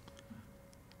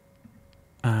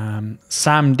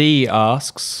 Sam D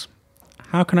asks,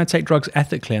 how can I take drugs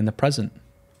ethically in the present?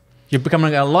 You're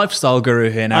becoming a lifestyle guru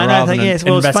here now, rather than yes.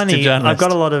 Well, it's funny. journalist. I've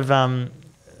got a lot of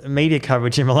media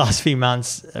coverage in the last few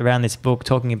months around this book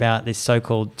talking about this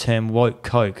so-called term woke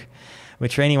coke,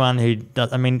 which for anyone who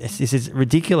does, I mean, this is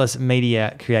ridiculous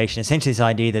media creation. Essentially, this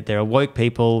idea that there are woke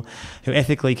people who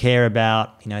ethically care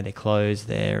about, their clothes,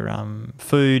 their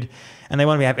food, and they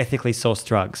want to have ethically sourced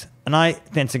drugs. And I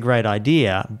think it's a great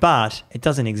idea, but it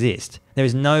doesn't exist. There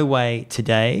is no way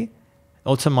today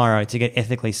or tomorrow to get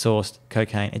ethically sourced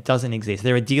cocaine. It doesn't exist.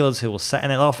 There are dealers who will say,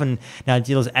 and often now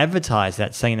dealers advertise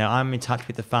that, saying, I'm in touch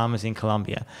with the farmers in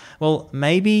Colombia. Well,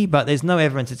 maybe, but there's no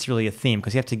evidence it's really a thing,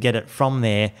 because you have to get it from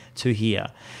there to here.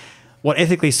 What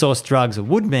ethically sourced drugs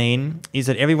would mean is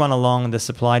that everyone along the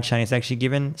supply chain is actually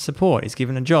given support, is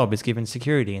given a job, is given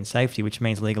security and safety, which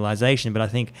means legalization. But I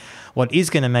think what is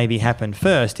going to maybe happen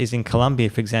first is in Colombia,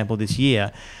 for example, this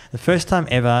year, the first time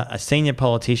ever a senior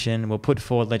politician will put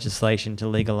forward legislation to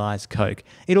legalize coke.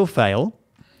 It'll fail,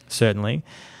 certainly,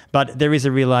 but there is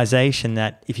a realization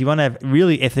that if you want to have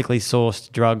really ethically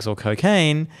sourced drugs or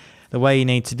cocaine, the way you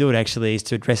need to do it actually is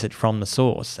to address it from the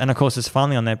source. And of course, it's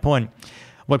finally on that point,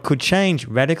 what could change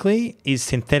radically is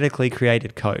synthetically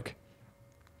created coke.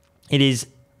 It is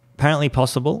apparently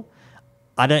possible.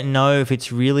 I don't know if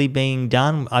it's really being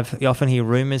done. I often hear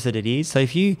rumours that it is. So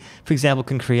if you, for example,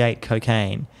 can create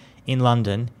cocaine in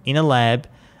London, in a lab,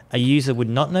 a user would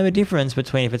not know the difference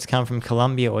between if it's come from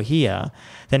Colombia or here,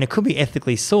 then it could be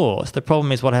ethically sourced. The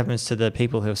problem is what happens to the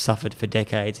people who have suffered for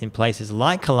decades in places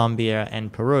like Colombia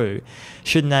and Peru.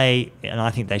 Shouldn't they, and I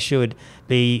think they should,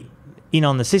 be in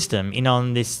on the system, in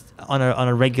on this, on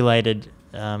a regulated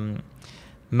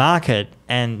market,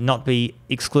 and not be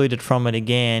excluded from it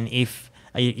again if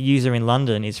a user in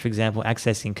London is, for example,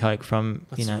 accessing coke from,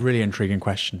 That's a really intriguing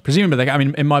question. Presumably,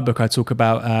 in my book I talk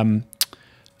about,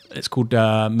 it's called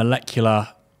molecular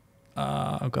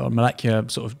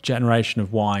sort of generation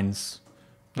of wines.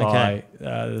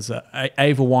 There's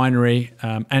Ava Winery,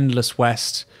 Endless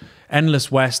West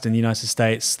in the United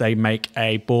States. They make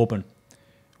a bourbon,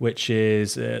 which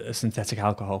is a synthetic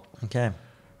alcohol. Okay.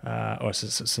 Have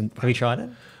you tried it?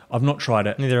 I've not tried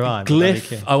it. Neither have I.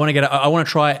 Glyph. I want to get it. I want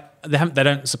to try it. They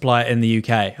don't supply it in the UK.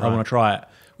 Right. I want to try it.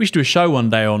 We should do a show one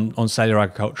day on cellular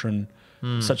agriculture and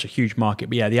such a huge market.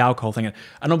 But yeah, the alcohol thing.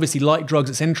 And obviously, like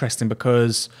drugs, it's interesting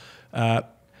because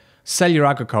cellular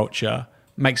agriculture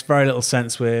makes very little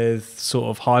sense with sort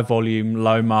of high volume,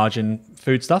 low margin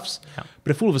foodstuffs. Yeah.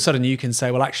 But if all of a sudden you can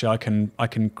say, well, actually, I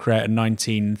can create a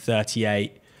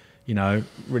 1938,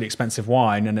 really expensive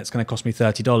wine, and it's going to cost me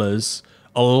 $30.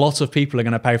 A lot of people are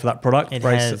going to pay for that product. It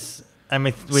has, and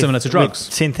with similar to drugs.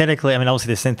 Synthetically, obviously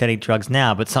there's synthetic drugs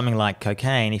now, but something like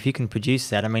cocaine, if you can produce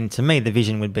that, to me, the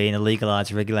vision would be in a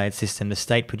legalized, regulated system. The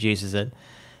state produces it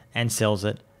and sells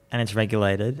it, and it's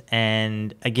regulated.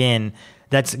 And again,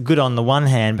 that's good on the one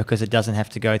hand because it doesn't have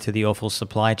to go through the awful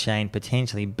supply chain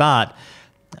potentially, but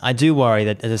I do worry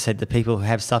that, as I said, the people who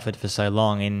have suffered for so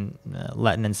long in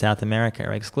Latin and South America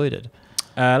are excluded.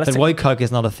 But woke coke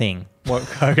is not a thing. Woke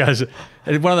coke is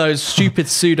one of those stupid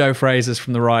pseudo phrases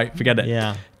from the right. Forget it.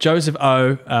 Yeah. Joseph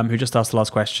O, who just asked the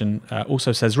last question,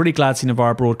 also says, really glad to see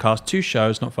Novara broadcast 2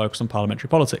 shows not focused on parliamentary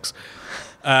politics.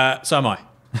 So am I.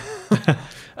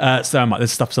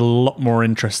 This stuff's a lot more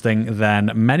interesting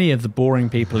than many of the boring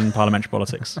people in parliamentary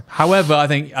politics. However, I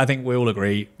think we all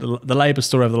agree the Labour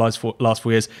story over the last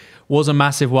 4 years was a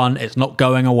massive one. It's not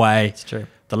going away. It's true.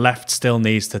 The left still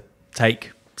needs to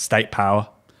take state power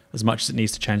as much as it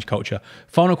needs to change culture.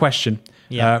 Final question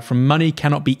from Money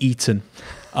Cannot Be Eaten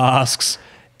asks,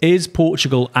 is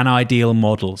Portugal an ideal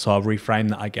model? So I'll reframe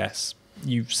that, I guess.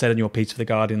 You've said in your piece for The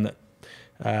Guardian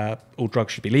that all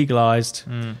drugs should be legalised.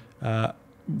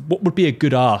 What would be a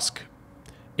good ask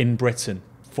in Britain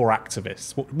for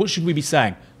activists? What should we be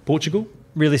saying? Portugal?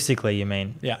 Realistically, you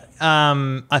mean? Yeah.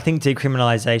 I think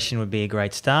decriminalisation would be a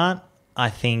great start. I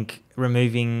think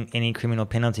removing any criminal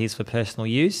penalties for personal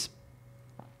use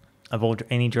of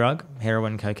any drug,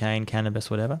 heroin, cocaine,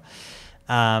 cannabis, whatever.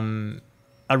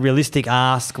 A realistic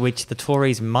ask, which the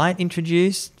Tories might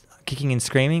introduce, kicking and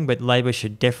screaming, but Labor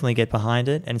should definitely get behind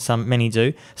it, and many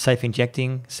do, safe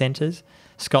injecting centres.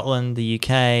 Scotland, the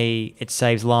UK, it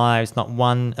saves lives. Not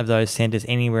one of those centres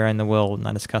anywhere in the world, and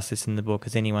I discuss this in the book,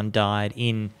 has anyone died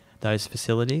in those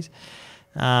facilities.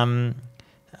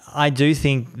 I do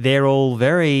think they're all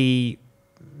very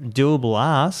doable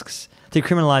asks.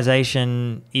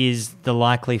 Decriminalisation is the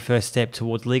likely first step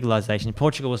towards legalisation.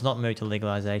 Portugal has not moved to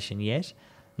legalisation yet.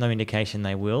 No indication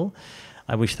they will.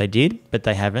 I wish they did, but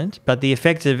they haven't. But the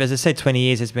effect of, as I said, 20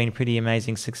 years has been pretty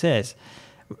amazing success,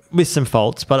 with some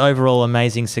faults, but overall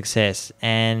amazing success.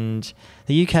 And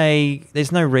the UK,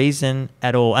 there's no reason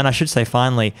at all. And I should say,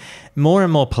 finally, more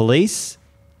and more police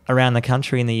around the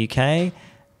country in the UK,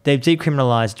 they've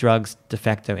decriminalised drugs de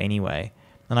facto anyway.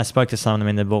 And I spoke to some of them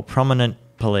in the book, prominent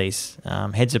police,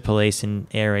 heads of police in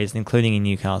areas, including in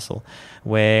Newcastle,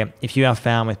 where if you are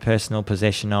found with personal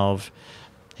possession of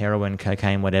heroin,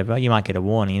 cocaine, whatever, you might get a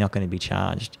warning, you're not going to be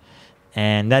charged.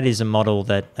 And that is a model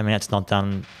that, I mean, that's not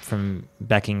done from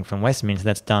backing from Westminster.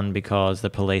 That's done because the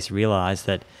police realise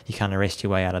that you can't arrest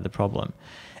your way out of the problem.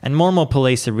 And more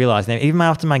police have realised. Now, even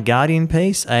after my Guardian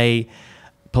piece, a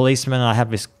policeman, I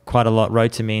have this quite a lot,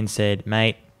 wrote to me and said,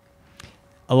 mate,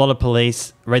 a lot of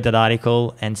police read that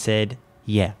article and said,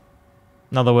 yeah.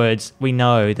 In other words, we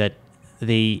know that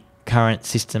the current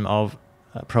system of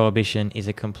prohibition is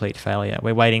a complete failure.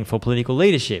 We're waiting for political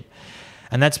leadership.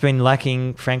 And that's been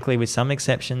lacking, frankly, with some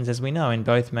exceptions, as we know, in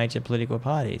both major political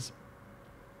parties.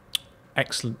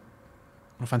 Excellent.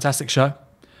 What a fantastic show.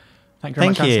 Thank you very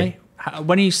much, Antony.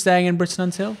 When are you staying in Britain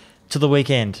until? To the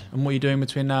weekend. And what are you doing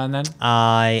between now and then?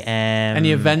 I am...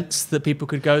 Any events that people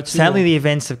could go to? Sadly, the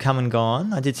events have come and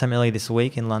gone. I did some earlier this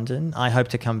week in London. I hope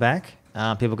to come back.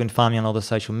 People can find me on all the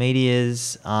social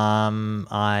medias.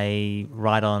 I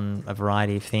write on a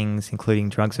variety of things, including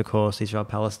drugs, of course,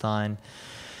 Israel-Palestine,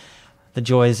 the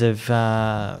joys of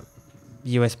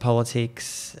US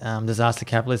politics, disaster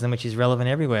capitalism, which is relevant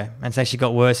everywhere. And it's actually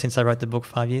got worse since I wrote the book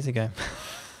 5 years ago.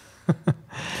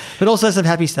 But also some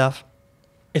happy stuff.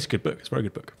 It's a good book. It's a very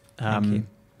good book. Thank you.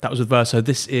 That was with Verso.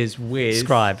 This is with...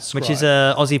 Scribe, which is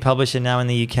an Aussie publisher now in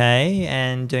the UK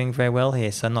and doing very well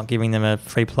here. So I'm not giving them a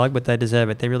free plug, but they deserve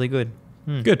it. They're really good.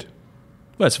 Good.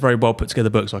 Well, it's a very well put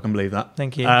together book, so I can believe that.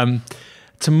 Thank you.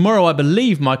 Tomorrow, I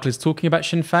believe Michael is talking about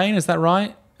Sinn Féin. Is that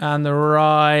right? And the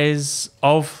rise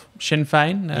of Sinn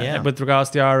Féin with regards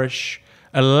to the Irish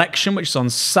election, which is on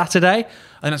Saturday. I think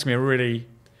that's going to be a really...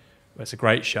 Well, it's a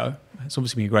great show. It's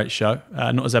obviously been a great show.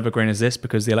 Not as evergreen as this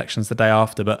because the election's the day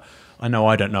after, but I know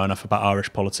I don't know enough about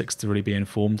Irish politics to really be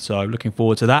informed, so looking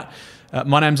forward to that.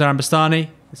 My name's Aaron Bastani.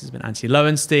 This has been Antony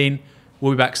Loewenstein.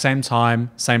 We'll be back same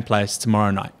time, same place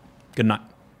tomorrow night. Good night.